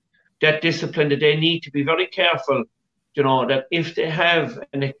that discipline, that they need to be very careful, that if they have,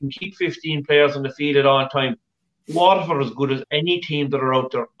 and they can keep 15 players on the field at all time, Waterford, as good as any team that are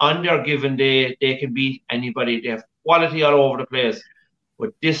out there, on their given day, they can beat anybody. They have quality all over the place.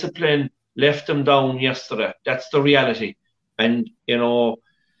 But discipline left them down yesterday. That's the reality. And,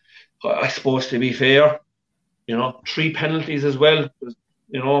 I suppose, to be fair, 3 penalties as well,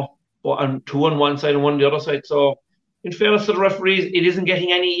 and 2 on one side and 1 on the other side. So, in fairness to the referees, it isn't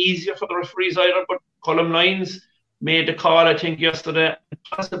getting any easier for the referees either, but Colm Lyons made the call, I think, yesterday.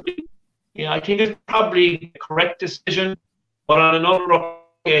 Possibly, I think it's probably a correct decision, but on another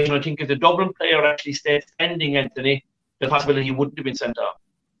occasion, I think if the Dublin player actually stayed standing, Anthony, the possibility he wouldn't have been sent off.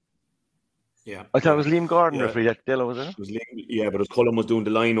 Yeah, I thought it was Liam Gordon referee that Dilla, was it? It was Liam, but Colm was doing the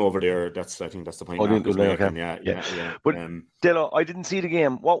line over there. I think that's the point. Yeah. But Dilla, I didn't see the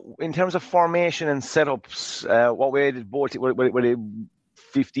game. What, in terms of formation and setups, what way did both? Were they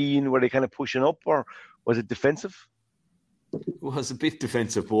 15? Were they kind of pushing up, or was it defensive? It was a bit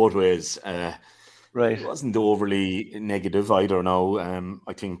defensive both ways. Right. It wasn't overly negative either. Now,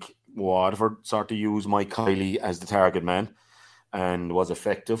 I think Waterford sort of used Mike Kiley as the target man, and was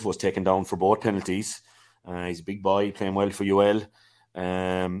effective, was taken down for both penalties. He's a big boy, playing well for UL.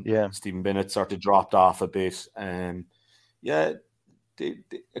 Stephen Bennett sort of dropped off a bit. Of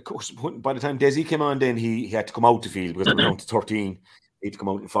course, by the time Desi came on, then he had to come out the field because we're down to 13. He had to come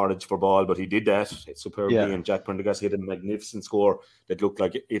out and forage for ball, but he did that superbly. Yeah. And Jack Prendergast hit a magnificent score that looked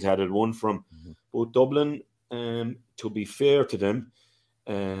like it had one from both Dublin. To be fair to them,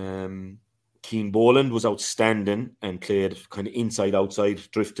 Keane Boland was outstanding and played kind of inside, outside,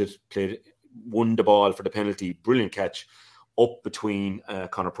 drifted, won the ball for the penalty. Brilliant catch up between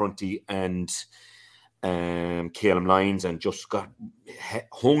Conor Prunty and Colm Lyons, and just got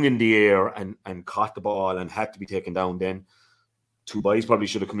hung in the air and caught the ball and had to be taken down then. 2 boys probably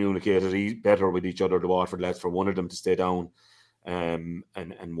should have communicated better with each other, the Waterford lads, for one of them to stay down and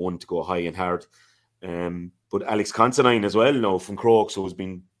one to go high and hard. But Alex Considine as well, now from Crokes, who has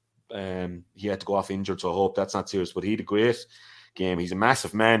been he had to go off injured, so I hope that's not serious. But he had a great game. He's a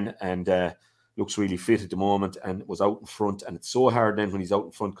massive man and looks really fit at the moment, and was out in front. And it's so hard then when he's out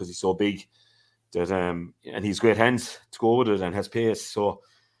in front because he's so big that and he's great hands to go with it and has pace. So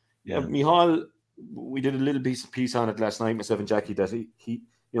Micheál, we did a little piece on it last night, myself and Jackie, that he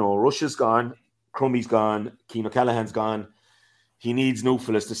Rush is gone, Crummie's gone, Keane O'Callaghan's gone. he needs new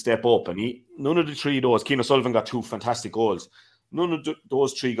fellas to step up. And none of the three of those, Cian O'Sullivan got 2 fantastic goals. None of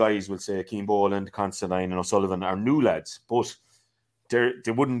those 3 guys, will say, Cian Boland, Considine and O'Sullivan, are new lads, but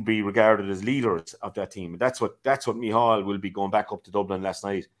they wouldn't be regarded as leaders of that team. That's what Micheál will be going back up to Dublin last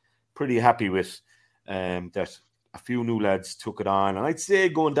night. Pretty happy with that a few new lads took it on. And I'd say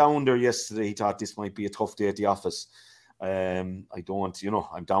going down there yesterday, he thought this might be a tough day at the office. I'm down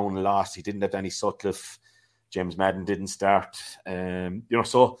a lot. He didn't have any Sutcliffe. James Madden didn't start.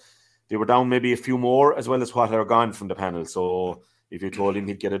 So they were down maybe a few more as well as what are gone from the panel. So if you told him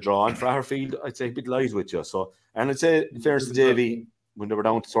he'd get a draw in Flaherfield, I'd say he'd be lies with you. So, and I'd say, in fairness to Davy, when they were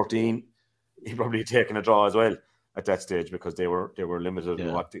down to 13, he'd probably taken a draw as well at that stage because they were limited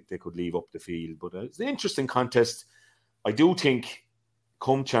in what they could leave up the field. But it's an interesting contest. I do think,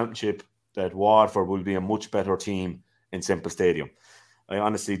 come championship, that Waterford will be a much better team in Semple Stadium. I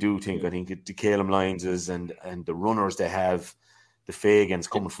honestly do think. I think the Calum Lyonses and the runners they have, the Fagans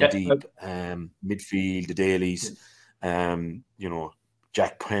coming from deep, midfield, the Dailies,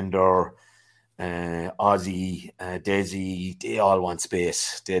 Jack Pender, Ozzy, Desi, they all want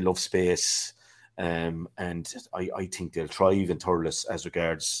space. They love space. And I think they'll thrive in Thurles as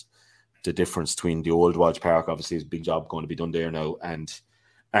regards the difference between the old Walsh Park, obviously there's a big job going to be done there now, and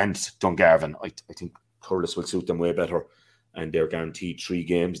Dungarvan. I think Thurles will suit them way better, and they're guaranteed 3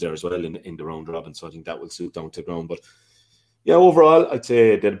 games there as well in the round robin, so I think that will suit down to the ground. But yeah, overall I'd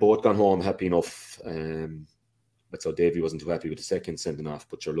say they'd both gone home happy enough. But so Davy wasn't too happy with the second sending off,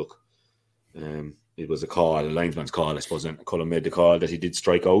 but sure, look, it was a linesman's call, I suppose, and Cullen made the call that he did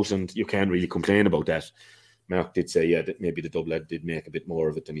strike out, and you can't really complain about that. Mark did say, that maybe the double head did make a bit more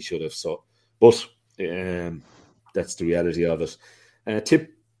of it than he should have. So, but that's the reality of it.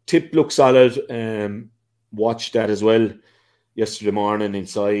 Tip looks solid. Watched that as well yesterday morning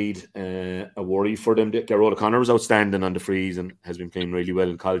inside. A worry for them. Gerard O'Connor was outstanding on the frees and has been playing really well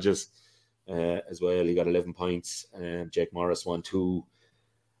in colleges as well. He got 11 points. Jake Morris 1-2.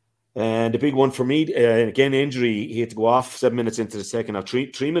 And the big one for me, again, injury. He had to go off 7 minutes into the second half,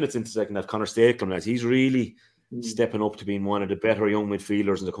 3 minutes into the second half. Conor Stakelum, he's really stepping up to being one of the better young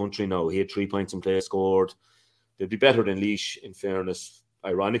midfielders in the country now. He had 3 points in play scored. They'd be better than Laois, in fairness.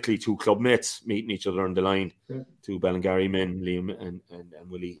 Ironically, 2 club mates meeting each other on the line. 2 Ballingarry men, Liam and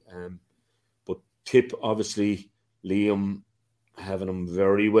Willie. But Tip, obviously, Liam having him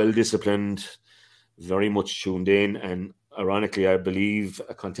very well disciplined, very much tuned in, and ironically, I believe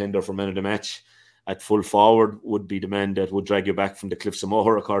a contender for man of the match at full forward would be the man that would drag you back from the cliffs of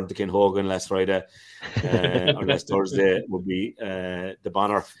Moher, according to Ken Hogan last Friday or last Thursday, would be the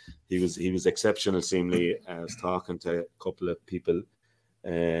Bonner. He was exceptional, seemingly. I was talking to a couple of people,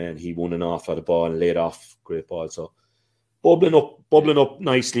 and he won an off at the ball and laid off. Great ball. So bubbling up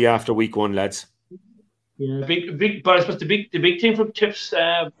nicely after week 1, lads. Yeah, big. But I suppose the big thing from Tip's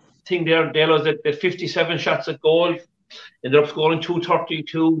thing there, Dale, was that 57 shots at goal. Ended up scoring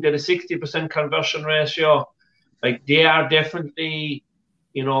 232. They had a 60% conversion ratio. Like, they are definitely,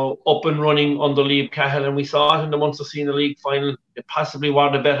 up and running under Liam Cahill, and we saw it in the Munster Senior League final. They possibly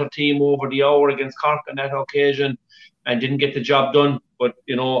were the better team over the hour against Cork on that occasion, and didn't get the job done. But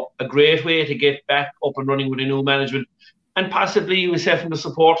a great way to get back up and running with a new management, and possibly, you would say, from the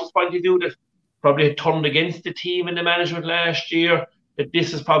supporters' point of view, that probably had turned against the team and the management last year. That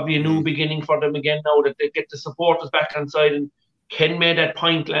this is probably a new beginning for them again now, that they get the supporters back on side. And Ken made that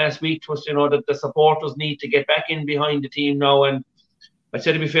point last week to us, that the supporters need to get back in behind the team now. And I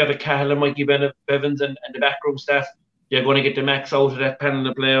said, to be fair to Cahill and Mikey Bevins and the backroom staff, they're going to get the max out of that panel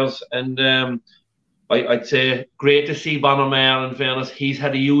of players. And I'd say great to see Bonner Mayer, in fairness. He's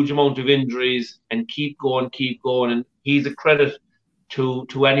had a huge amount of injuries and keep going. And he's a credit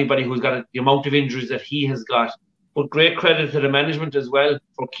to anybody who's got the amount of injuries that he has got. But great credit to the management as well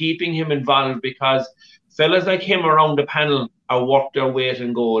for keeping him involved, because fellas like him around the panel are worth their weight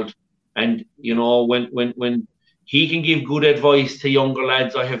in gold. And, when he can give good advice to younger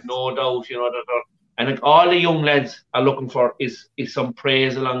lads, I have no doubt, and all the young lads are looking for is some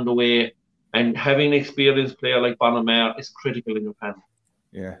praise along the way. And having an experienced player like Bonner Mayer is critical in your panel.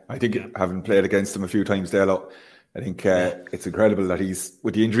 Yeah, I think having played against him a few times, Dale, I think it's incredible that he's,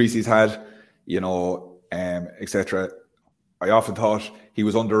 with the injuries he's had, etc. I often thought he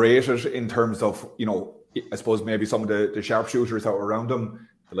was underrated in terms of, I suppose maybe some of the sharpshooters that were around him,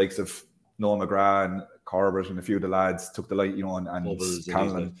 the likes of Noah McGrath and Corbett and a few of the lads took the light, and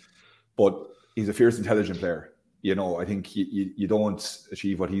Canlan. But he's a fierce, intelligent player. I think you don't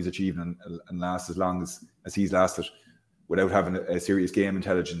achieve what he's achieved and last as long as he's lasted without having a serious game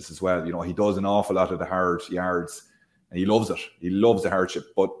intelligence as well. He does an awful lot of the hard yards and he loves it. He loves the hardship,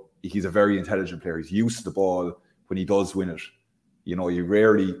 but he's a very intelligent player. He's used to the ball when he does win it. you know, you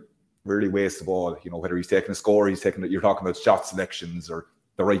rarely waste the ball. You know, whether he's taking a score, you're talking about shot selections or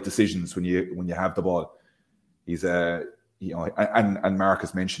the right decisions when you have the ball. He's you know, and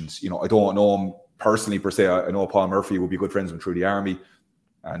Marcus mentioned, you know, I don't know him personally per se. I know Paul Murphy would be good friends with him through the army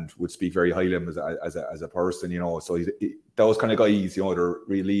and would speak very highly of him as a person, you know. So those kind of guys, you know, they're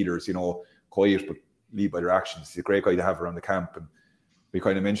real leaders, you know, quiet but lead by their actions. He's a great guy to have around the camp. And we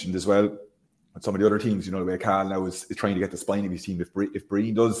kind of mentioned as well with some of the other teams, you know, the way Cal now is trying to get the spine of his team. If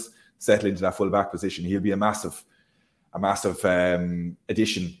Breen does settle into that full back position, he'll be a massive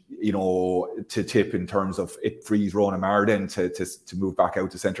addition, you know, to Tip in terms of it frees Ronan Maher then to move back out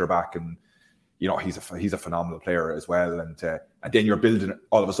to centre back, and you know he's a phenomenal player as well, and then you're building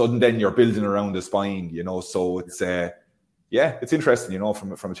all of a sudden around the spine, you know. So it's it's interesting, you know,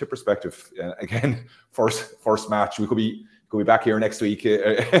 from a Tip perspective. Again, first match, we could be back here next week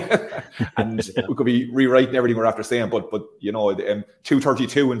and we could be rewriting everything we're after saying, but you know,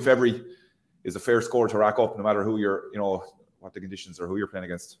 232 in February is a fair score to rack up, no matter who you're, you know, what the conditions or who you're playing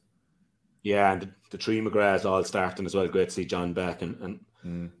against. Yeah, and the three McGraths all starting as well. Great to see John back, and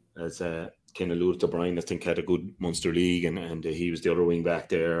as Ken alluded to, Brian, I think had a good Munster League, and he was the other wing back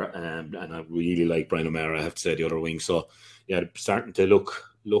there, and I really like Brian O'Mara, I have to say, the other wing. So yeah, starting to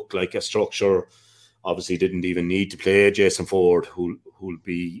look like a structure. Obviously, didn't even need to play Jason Ford, who'll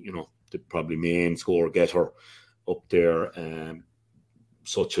be, you know, the probably main score getter up there.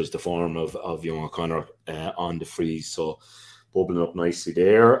 Such as the form of young O'Connor on the freeze. So bubbling up nicely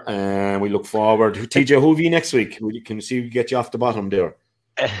there. And we look forward. TJ, who have you next week? Can we see if we get you off the bottom there?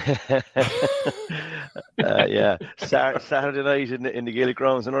 Yeah. Saturday night in the Gaelic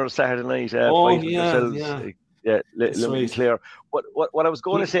grounds, another Saturday night. Let me be clear. What I was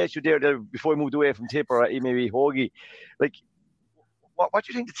going to say to you there before we moved away from Tip, or maybe Hoagie, like, what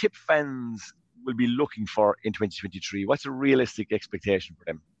do you think the Tip fans will be looking for in 2023? What's a realistic expectation for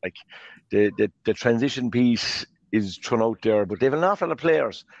them? Like the transition piece is thrown out there, but they have an awful lot of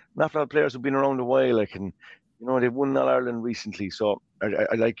players who've been around a while. Like, and you know, they've won All Ireland recently. So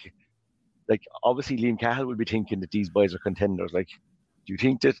I like obviously Liam Cahill will be thinking that these boys are contenders. Like, do you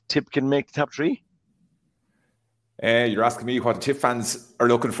think that Tip can make the top three? You're asking me what the Tip fans are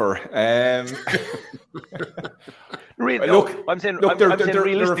looking for. I'm saying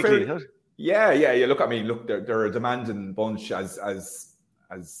realistically. Yeah. Look, they're a demanding bunch, as I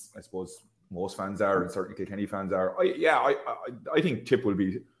suppose most fans are, and certainly Kilkenny fans are. I think Tip will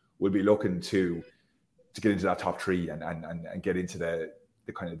be looking to get into that top three and get into the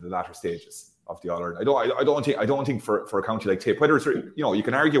kind of the latter stages of the All Ireland. I don't think for a county like Tip, whether it's, you know, you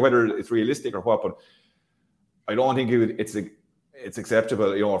can argue whether it's realistic or what, but I don't think it's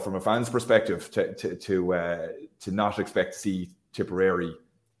acceptable, you know, from a fan's perspective to not expect to see Tipperary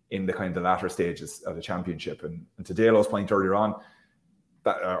in the kind of the latter stages of the championship. And to Dalo's point earlier on,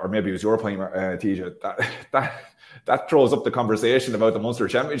 that, or maybe it was your point, TJ, that throws up the conversation about the Munster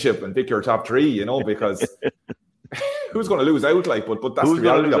Championship and pick your top three, you know, because who's going to lose out? Like, but that's the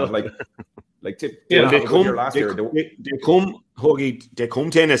reality of it. Like Tip, they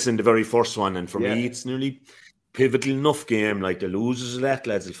come tennis in the very first one, and for me, it's nearly pivotal enough game. Like, the losers of that,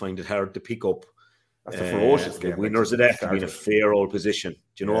 lads, will find it hard to pick up. That's a ferocious game. The winners of that will be in a fair old position,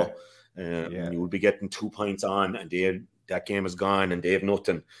 do you know? You will be getting 2 points on, and that game is gone, and they have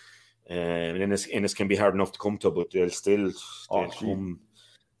nothing. And Ennis can be hard enough to come to, but they'll come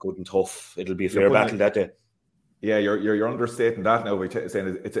good and tough. It'll be a fair battle that day. Yeah, you're understating that now by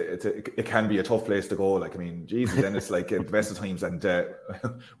saying it can be a tough place to go. Like, I mean, Jesus, then it's like at the best of times, and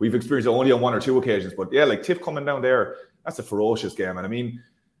we've experienced it only on 1 or 2 occasions. But yeah, like Tip coming down there, that's a ferocious game. And I mean,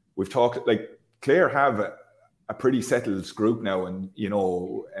 we've talked, like, Clare have a pretty settled group now, and you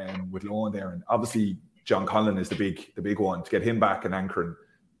know, with Lohan there, and obviously John Conlon is the big one to get him back and anchoring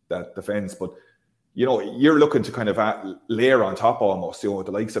that defence. But you know, you're looking to kind of layer on top almost, you know, with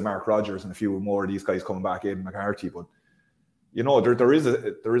the likes of Mark Rogers and a few more of these guys coming back in, McCarthy. But you know, there is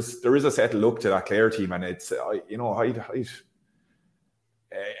a settled look to that Clare team, and it's you know,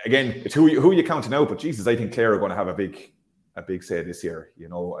 again, it's who you counting out. But Jesus, I think Clare are going to have a big say this year. You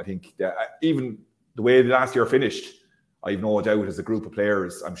know, I think that even the way the last year finished, I've no doubt as a group of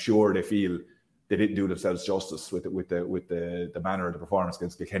players, I'm sure they feel they didn't do themselves justice with the manner of the performance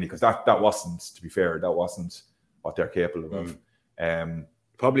against Kilkenny, because that wasn't, to be fair, that wasn't what they're capable of.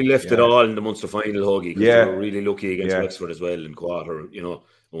 Probably left it all in the Munster final, Hoagie, because they were really lucky against Wexford as well in quarter. You know,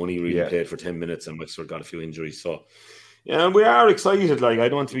 only really played for 10 minutes, and Wexford got a few injuries. So yeah, and we are excited. Like, I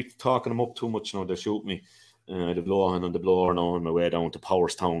don't want to be talking them up too much now. They'll shoot me. I'd have Lohan on the blower now on my way down to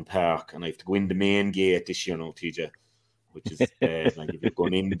Powerstown Park, and I have to go in the main gate this year now, TJ, which is like if you're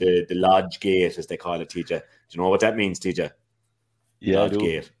going in the lodge gate, as they call it, TJ. Do you know what that means, TJ? Yeah, I do.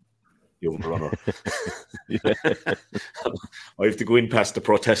 Gate. Young runner. I have to go in past the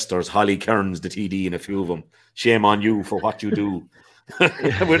protesters, Holly Kearns, the TD, and a few of them. Shame on you for what you do.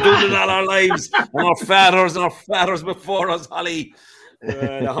 We're doing it all our lives, and our fathers before us, Holly.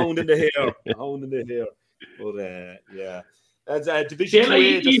 The hound in the hair. But yeah, that's Division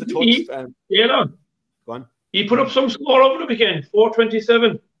 2A, just a touch. Go on. He put up some score over the weekend,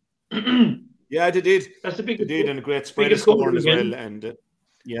 427. Yeah, they did. That's the biggest. They did, and a great spread of scoring as well. And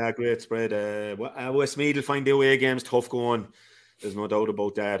yeah, great spread. Westmeath will find their way games tough going. There's no doubt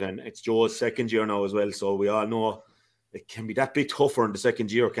about that. And it's Joe's second year now as well, so we all know it can be that bit tougher in the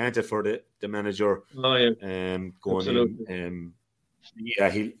second year, can't it, for the manager? Oh yeah. Going Absolutely. in. Yeah,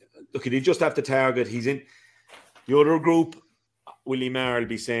 he just have to target. He's in the other group. Willie Maher will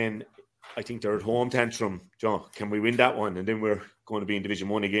be saying, I think they're at home tantrum. Joe, can we win that one? And then we're going to be in Division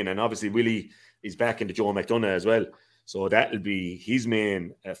 1 again. And obviously Willie is back into Joe McDonough as well. So that'll be his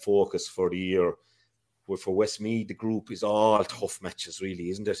main focus for the year. But for Westmeath, the group is all tough matches, really,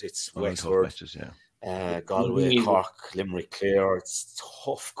 isn't it? It's All Wexford, tough matches, Galway, Cork, Limerick, Clare. It's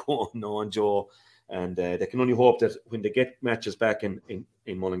tough going on, Joe. And they can only hope that when they get matches back in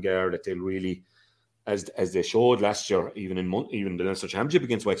Mullingar, that they'll really, as they showed last year, even the Leinster Championship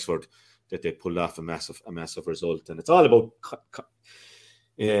against Wexford, that they pulled off a massive result. And it's all about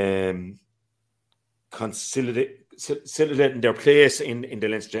consolidating their place in the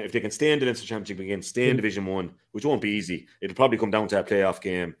Leinster. If they can stay in the Leinster Championship again, stay in Division 1, which won't be easy. It'll probably come down to a playoff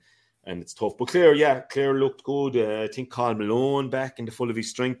game, and it's tough. But Clare looked good. I think Carl Malone back in the full of his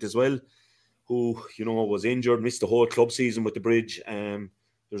strength as well, who, was injured, missed the whole club season with the Bridge.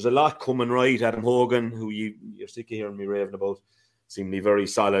 There's a lot coming right. Adam Hogan, who you're sick of hearing me raving about, seemingly very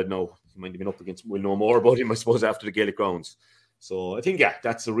solid now. He might have been up against, we'll know more about him, I suppose, after the Gaelic grounds. So I think,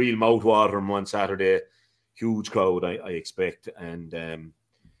 that's a real mouthwater on Saturday. Huge crowd, I expect. And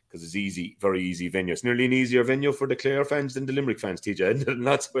because it's easy, very easy venue. It's nearly an easier venue for the Clare fans than the Limerick fans, TJ, in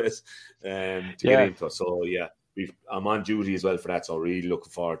lots of ways, to get into. So, yeah, I'm on duty as well for that. So really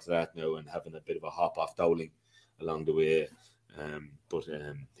looking forward to that now and having a bit of a hop off Dowling along the way. But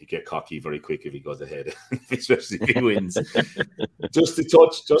he get cocky very quick if he goes ahead, especially if he wins. just to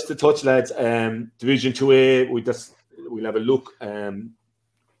touch, lads. Division 2A, we'll have a look.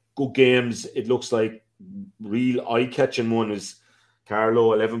 Good games. It looks like real eye-catching one is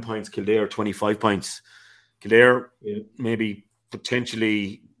Carlow 11 points, Kildare 25 points. Kildare maybe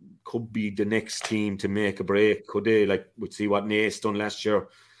potentially could be the next team to make a break. Could they? Like, we'd see what Naas done last year,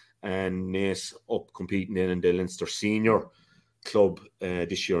 and Naas up competing in the Leinster Senior club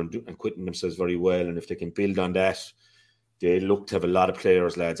this year and quitting themselves very well. And if they can build on that, they look to have a lot of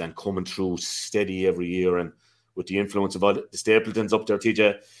players, lads, and coming through steady every year. And with the influence of all the Stapletons up there,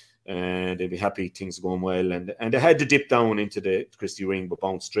 TJ, they'll be happy things are going well. And they had to dip down into the Christy Ring, but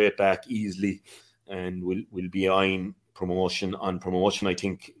bounced straight back easily, and will be eyeing promotion. I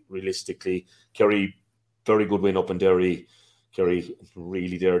think realistically, Kerry, very good win up in Derry. Kerry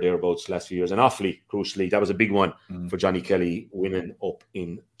really thereabouts last few years, and Offaly, crucially, that was a big one for Johnny Kelly, winning up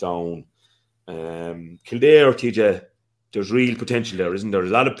in Down. Kildare, TJ, there's real potential there, isn't there?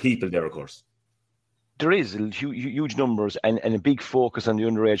 There's a lot of people there, of course. There is huge numbers and a big focus on the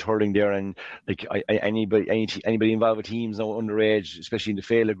underage hurling there, and like anybody involved with teams now underage, especially in the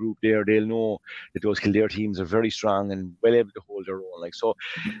Fela group there, they'll know that those Kildare teams are very strong and well able to hold their own. Like, so,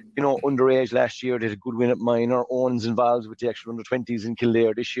 underage last year they had a good win at minor. Owen's involved with the actual under-20s in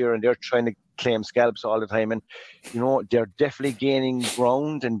Kildare this year, and they're trying to claim scalps all the time, and they're definitely gaining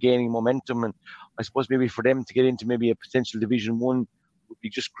ground and gaining momentum. And I suppose maybe for them to get into maybe a potential Division 1 would be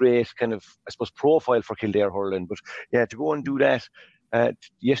just great kind of, I suppose, profile for Kildare hurling. But yeah, to go and do that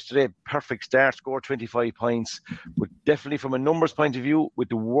yesterday, perfect start, scored 25 points, but definitely from a numbers point of view, with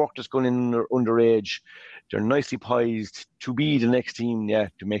the work that's going in underage, they're nicely poised to be the next team,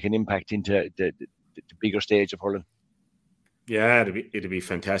 to make an impact into the bigger stage of hurling. Yeah, it'd be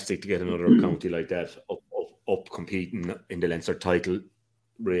fantastic to get another county like that up competing in the Leinster title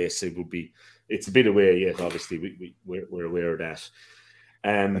race. It's a bit away yet, obviously. We're aware of that.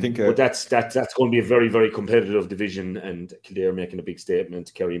 I think, but that's going to be a very, very competitive division, and Kildare making a big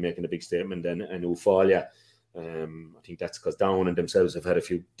statement, Kerry making a big statement, and Ufalia. I think that's because Down and themselves have had a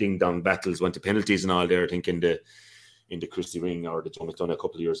few ding-dong battles, went to penalties and all there, I think, in the Christy Ring or the Joe McDonough a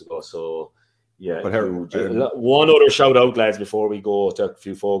couple of years ago. So, yeah. But one other shout-out, lads, before we go to a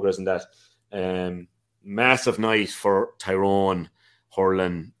few fogres and that. Massive night for Tyrone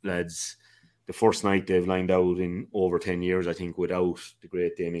hurling, lads. The first night they've lined out in over 10 years, I think, without the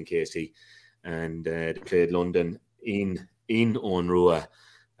great Damien Casey. And they played London in Onrua.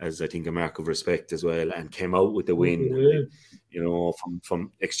 as I think a mark of respect as well, and came out with the win. You know,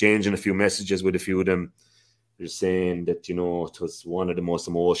 from exchanging a few messages with a few of them, they're saying that, you know, it was one of the most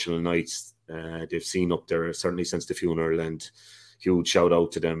emotional nights they've seen up there, certainly since the funeral, and huge shout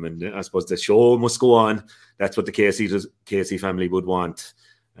out to them. And I suppose the show must go on. That's what the Casey family would want.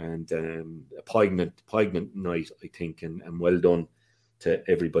 And a poignant night, I think, and well done to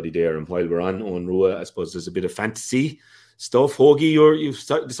everybody there. And while we're on Owen Rua, I suppose there's a bit of fantasy stuff. Hoagie,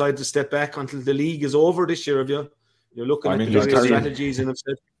 you've decided to step back until the league is over this year, have you? You're looking at the various strategies and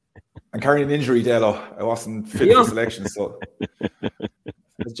upset. I'm carrying an injury, Delo. I wasn't fit for selection, so.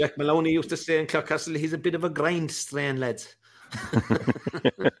 As Jack Maloney used to say in Clarecastle, he's a bit of a grind strain, lads.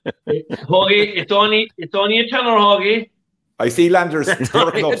 Hoagie, it's only a tenner, Hoagie. I see Landers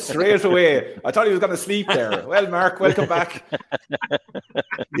turning up straight away. I thought he was going to sleep there. Well, Mark, welcome back.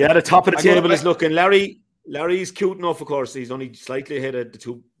 Yeah, the top of the table is looking. Larry's cute enough, of course. He's only slightly ahead of the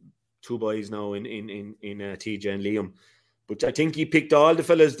two boys now in TJ and Liam. But I think he picked all the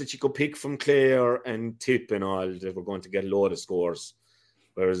fellas that you could pick from Clare and Tip and all that were going to get a load of scores.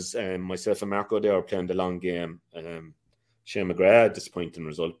 Whereas myself and Marco, they are playing the long game. Shane McGrath, disappointing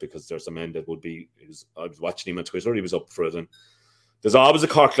result, because there's a man that would be. I was watching him on Twitter. He was up for it, and there's always a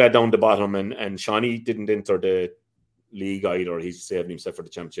Cork lad down the bottom. And Shawnee didn't enter the league either. He's saving himself for the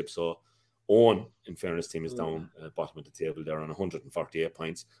championship. So Owen, in fairness, team is down bottom of the table there on 148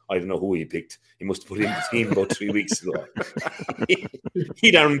 points. I don't know who he picked. He must have put in the team about 3 weeks ago.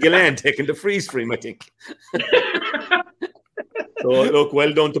 He'd Aaron Gillan taking the freeze for him, I think. So, look,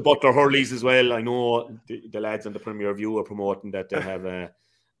 well done to Butler Hurleys as well. I know the lads on the Premier View are promoting that they have a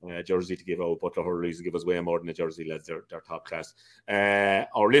jersey to give out. Butler Hurleys will give us way more than a jersey, lads. They're top class.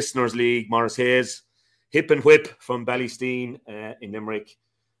 Our Listeners League, Morris Hayes, Hip and Whip from Ballysteen in Limerick.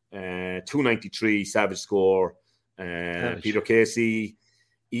 293 savage score. Peter Casey,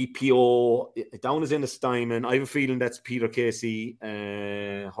 EPO, down as in a Steinman. I have a feeling that's Peter Casey,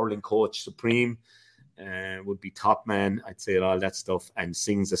 hurling coach supreme. Would be top man, I'd say, all that stuff, and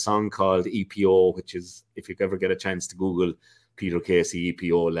sings a song called EPO, which is, if you ever get a chance to Google Peter Casey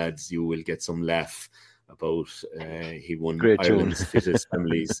EPO, lads, you will get some laugh about he won Great Ireland's fittest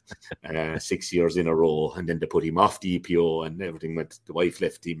families 6 years in a row, and then they put him off the EPO and everything went. The wife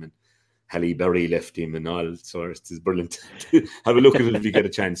left him and Halle Berry left him and all sorts. It's brilliant. Have a look at it if you get a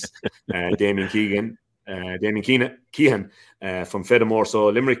chance. Damien Keehan from Fedamore. So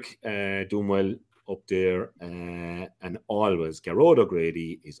Limerick doing well up there, and always Garrod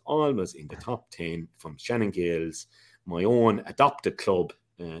O'Grady is always in the top 10 from Shannon Gales, my own adopted club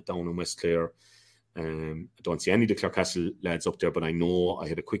down in West Clare. I don't see any of the Clarecastle lads up there, but I know I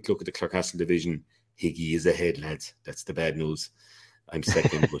had a quick look at the Clarecastle division. Higgy is ahead, lads. That's the bad news. I'm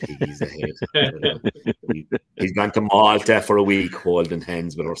second, but Higgy's ahead. He's gone to Malta for a week holding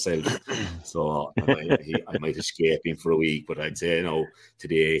hands with ourselves. So I might escape him for a week, but I'd say,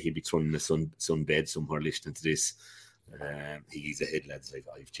 today he'd be throwing the sunbed somewhere listening to this. He's ahead, lads.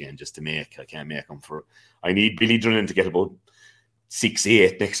 I've changes to make. I can't make him I need Billy Drennan to get about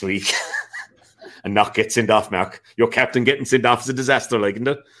 6-8 next week and not get sent off, Mark. Your captain getting sent off is a disaster, isn't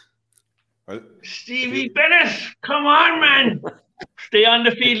it? Well, Stevie Bennett, come on, man. Stay on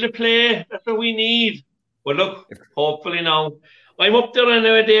the field of play. That's what we need. But look, hopefully now, I'm up there in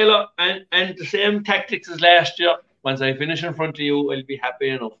Adela and the same tactics as last year. Once I finish in front of you, I'll be happy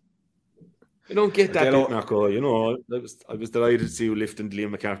enough. You don't get that bit, Marco. I was delighted to see you lifting Liam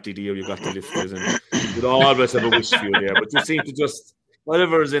McCarthy the year you got the lifters, and you'd always have a wish for you there. But you seem to just,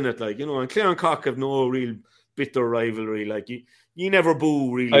 whatever's in it, and Clare and Cork have no real bitter rivalry. You never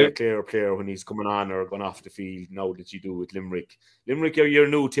boo really a Clare player when he's coming on or going off the field now that you do with Limerick. Limerick are your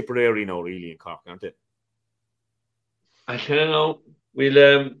new Tipperary now, really, in Cork, aren't they? I don't know.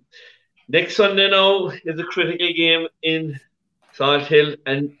 We'll next Sunday now is a critical game in Salt Hill,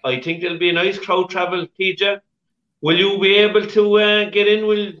 and I think there'll be a nice crowd travel. TJ, will you be able to get in?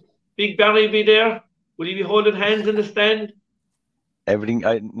 Will Big Barry be there? Will you be holding hands in the stand? Everything.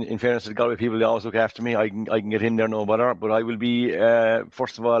 In fairness to the Galway people, they always look after me. I can get in there no bother. But I will be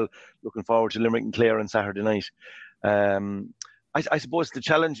first of all looking forward to Limerick and Clare on Saturday night. I suppose the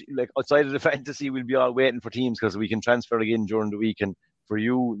challenge, outside of the fantasy, we'll be all waiting for teams because we can transfer again during the week. And for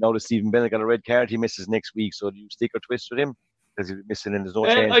you, now that Stephen Bennett got a red card, he misses next week. So do you stick or twist with him because he'll be missing and there's no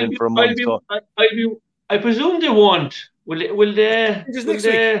change in for a month? I presume they won't. Will they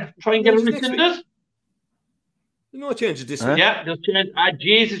try and get him rescinded? No changes this week. Yeah, they'll change.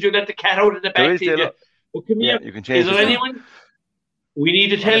 Jesus, you let the cat out of the bag. Well, come here. You can change. Is there anyone? We need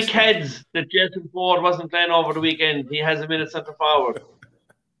to tell Keds that Jason Ford wasn't playing over the weekend. He has him in at centre forward.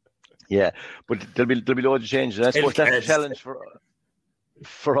 Yeah, but there'll be loads of changes. I suppose that's a challenge for.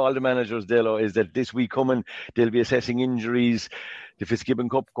 for all the managers, Delo, is that this week coming, they'll be assessing injuries. The Fitzgibbon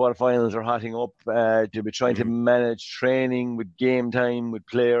Cup quarterfinals are hotting up. They'll be trying to manage training with game time, with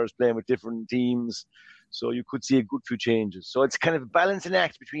players playing with different teams. So you could see a good few changes. So it's kind of a balancing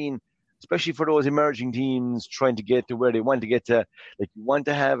act between, especially for those emerging teams, trying to get to where they want to get to. Like, you want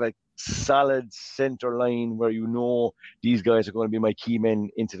to have a solid center line where you know these guys are going to be my key men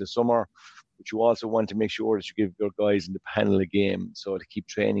into the summer. But you also want to make sure that you give your guys in the panel a game, so to keep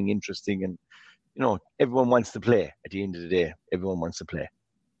training interesting. And, you know, everyone wants to play at the end of the day. Everyone wants to play.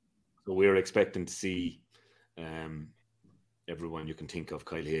 So we're expecting to see everyone you can think of: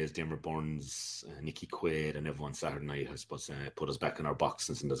 Kyle Hayes, Dermot Burns, Nicky Quaid, and everyone Saturday night, I suppose, put us back in our box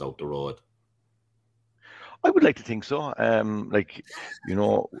and send us out the road. I would like to think so. Like, you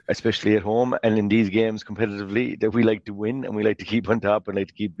know, especially at home and in these games competitively, that we like to win and we like to keep on top and like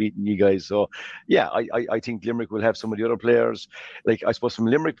to keep beating you guys. So, yeah, I think Limerick will have some of the other players. Like, I suppose from a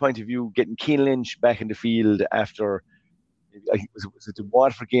Limerick point of view, getting Cian Lynch back in the field after, was it the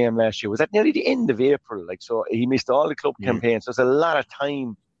Waterford game last year? Was that nearly the end of April? Like, so he missed all the club campaigns. So it's a lot of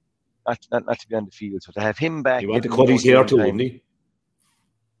time not to be on the field. So to have him back. You want to cut his hair too, wouldn't he?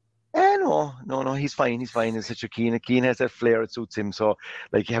 No, he's fine. He's such a Keane. Keane has that flair, it suits him. So,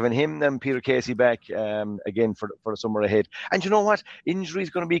 like, having him and Peter Casey back again for the summer ahead. And you know what? Injury is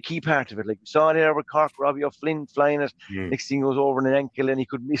going to be a key part of it. Like, we saw there with Cork, Robbie O'Flynn flying it. Next thing goes over an ankle and he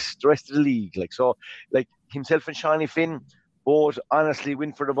could miss the rest of the league. Like, so, like, himself and Shawnee Finn both honestly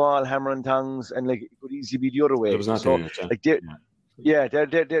win for the ball, hammer and tongs, and like, it could easily be the other way.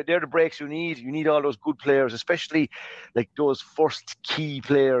 They're the breaks you need. You need all those good players, especially like those first key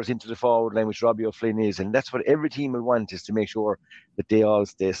players into the forward line, which Robbie O'Flynn is. And that's what every team will want, is to make sure that they all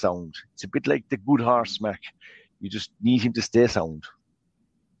stay sound. It's a bit like the good horse, Mac. You just need him to stay sound.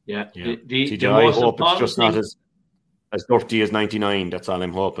 Yeah. I hope it's just not as dirty as 99. That's all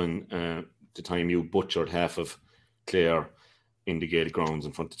I'm hoping. The time you butchered half of Clare in the Gaelic grounds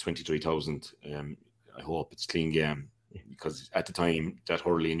in front of 23,000. I hope it's clean game. Because at the time, that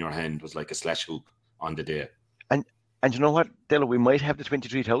hurley in your hand was like a slash hoop on the day. And you know what, Della, we might have the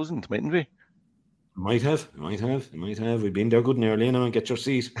 23,000, mightn't we? Might have. We've been there good and early now, and get your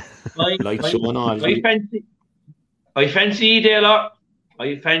seat. Lights showing all. I fancy Della.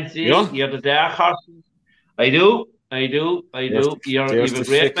 I fancy you're the dark horses. I do. You're a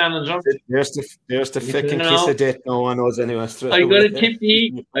great manager. There's the fucking kiss of death. No one knows anyway. I'm going to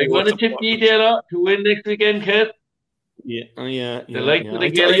tip you, Della, to win next weekend, kid. Yeah.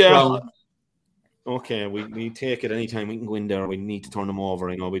 The Gaelic ground. Okay, we take it anytime we can go in there. We need to turn them over.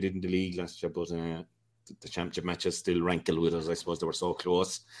 I know we did in the league last year, but the championship matches still rankled with us. I suppose they were so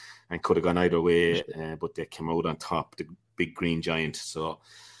close and could have gone either way, but they came out on top, the big green giant. So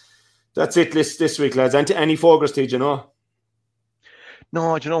that's it this week, lads. Any progress, did you know?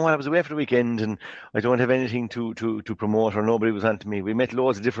 No, do you know what? I was away for the weekend and I don't have anything to promote, or nobody was on to me. We met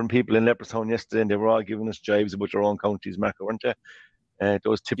loads of different people in Leopardstown yesterday and they were all giving us jibes about their own counties, Marco, weren't they?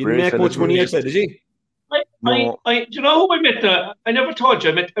 Those Tipperary. You didn't make much money outside, did you? Do you know who I met there? I never told you.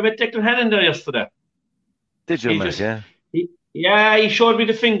 I met Declan Hannon there yesterday. Did you, Matt? Yeah. He showed me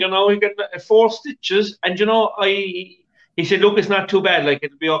the finger now. He got 4 stitches. And, you know, he said, look, it's not too bad. Like,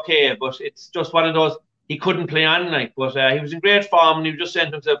 it'll be okay. But it's just one of those. He couldn't play on, like, but he was in great form, and he was just saying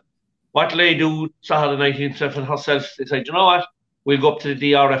to himself, what will I do Saturday night? Himself and herself. He said, you know what? We'll go up to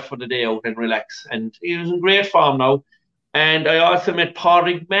the DRF for the day out and relax. And he was in great form now. And I also met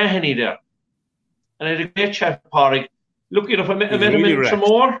Pádraig Mahoney there. And I had a great chat with Pádraig. Look, you know, I met him in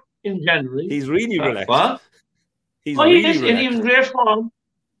Tramore in January. He's really relaxed. What? He is in great form.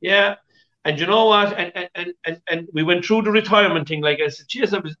 Yeah. And you know what? And we went through the retirement thing. Like I said,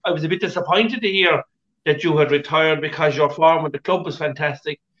 geez, I was a bit disappointed to hear that you had retired because your form with the club was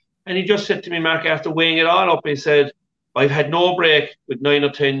fantastic. And he just said to me, Mark, after weighing it all up, he said, I've had no break with 9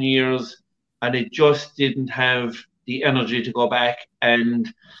 or 10 years, and it just didn't have the energy to go back.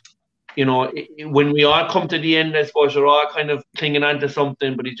 And, you know, when we all come to the end, I suppose you're all kind of clinging on to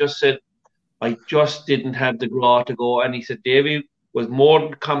something, but he just said, I just didn't have the graw to go. And he said, Davy was more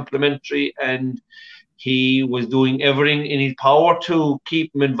than complimentary, and he was doing everything in his power to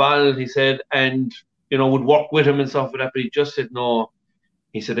keep him involved, he said, and, you know, would work with him and stuff like that, but he just said no.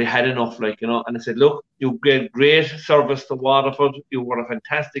 He said, I had enough, like, you know, and I said, look, you gave great service to Waterford. You were a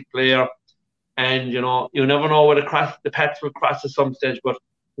fantastic player, and, you know, you never know where the paths will cross at some stage, but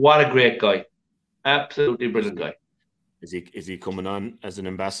what a great guy. Absolutely brilliant guy. Is he coming on as an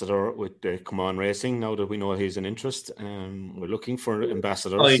ambassador with Come On Racing now that we know he's an interest? We're looking for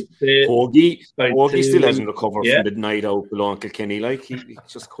ambassadors. Hoagie still hasn't recovered from the night out below Kilkenny. Like he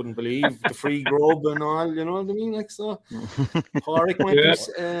just couldn't believe the free grub and all. You know what I mean? Like so, Pádraig might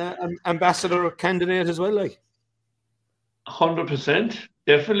be ambassador candidate as well. Like 100%,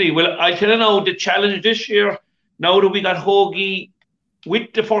 definitely. Well, I tell you now, the challenge this year. Now that we got Hoagie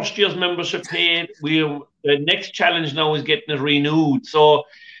with the first year's membership paid, the next challenge now is getting it renewed. So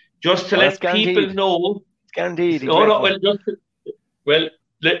just to let people know, let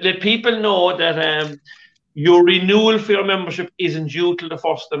people know that your renewal for your membership isn't due till the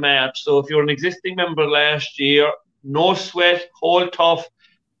 1st of March. So if you're an existing member last year, no sweat, hold tough.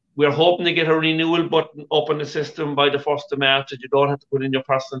 We're hoping to get a renewal button up in the system by the 1st of March, that you don't have to put in your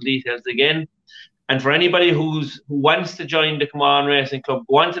personal details again. And for anybody who wants to join the Come On Racing Club,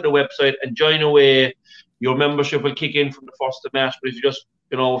 go onto the website and join away. Your membership will kick in from the 1st of March. But if you just,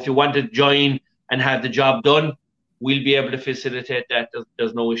 if you want to join and have the job done, we'll be able to facilitate that.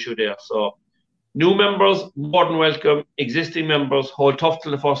 There's no issue there. So new members, more than welcome. Existing members, hold tough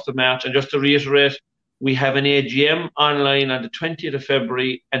till the 1st of March. And just to reiterate, we have an AGM online on the 20th of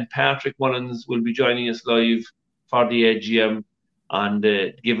February, and Patrick Mullins will be joining us live for the AGM and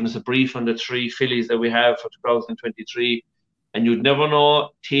giving us a brief on the 3 fillies that we have for 2023. And you'd never know,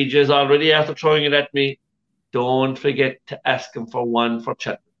 TJ's already after throwing it at me. Don't forget to ask him for one for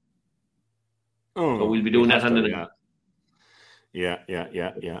Cheltenham. So we'll be doing that on the night. Yeah.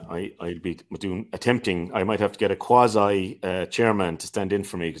 I'll be attempting. I might have to get a quasi chairman to stand in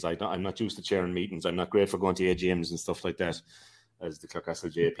for me because I'm not used to chairing meetings. I'm not great for going to AGMs and stuff like that, as the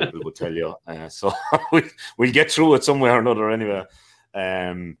Clarecastle J people would tell you. So we'll get through it somewhere or another anyway.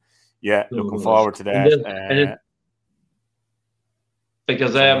 Looking forward to that.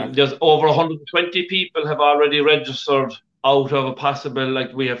 Because there's over 120 people have already registered out of a possible,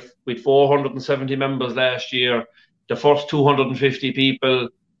 like we had 470 members last year. The first 250 people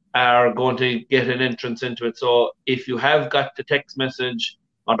are going to get an entrance into it. So if you have got the text message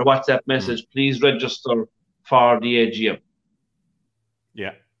or the WhatsApp message, please register for the AGM.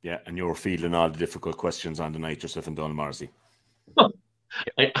 Yeah, and you're fielding all the difficult questions on the night yourself and Donald Marcy.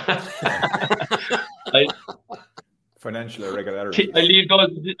 Financial irregularity. I leave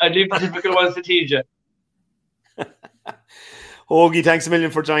the difficult ones to TJ. Hoagie, thanks a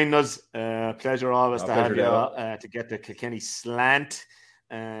million for joining us. Pleasure always to have you to get the Kilkenny slant.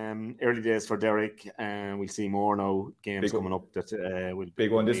 Early days for Derek, and we'll see more now. Games coming up that will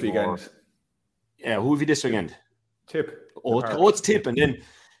big one this weekend. Yeah, who have you this weekend? Tip. It's Tip, and then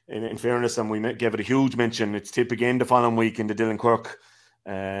in fairness, and we gave it a huge mention. It's Tip again the following week in the Dylan Quirk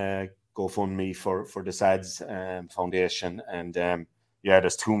GoFundMe for the SADS Foundation, and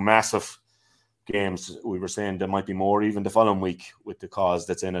there's 2 massive games. We were saying there might be more even the following week with the cause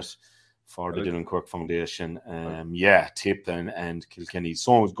that's in it for the Dylan Quirk Foundation. Tip and Kilkenny.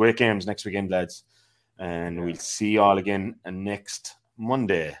 So great games next weekend, lads, and we'll see you all again next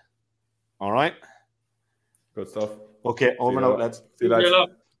Monday. All right. Good stuff. Okay, over and out, lads. See you,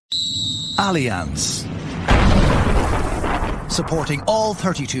 lads. Allianz. Supporting all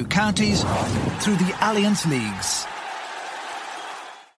 32 counties through the Allianz Leagues.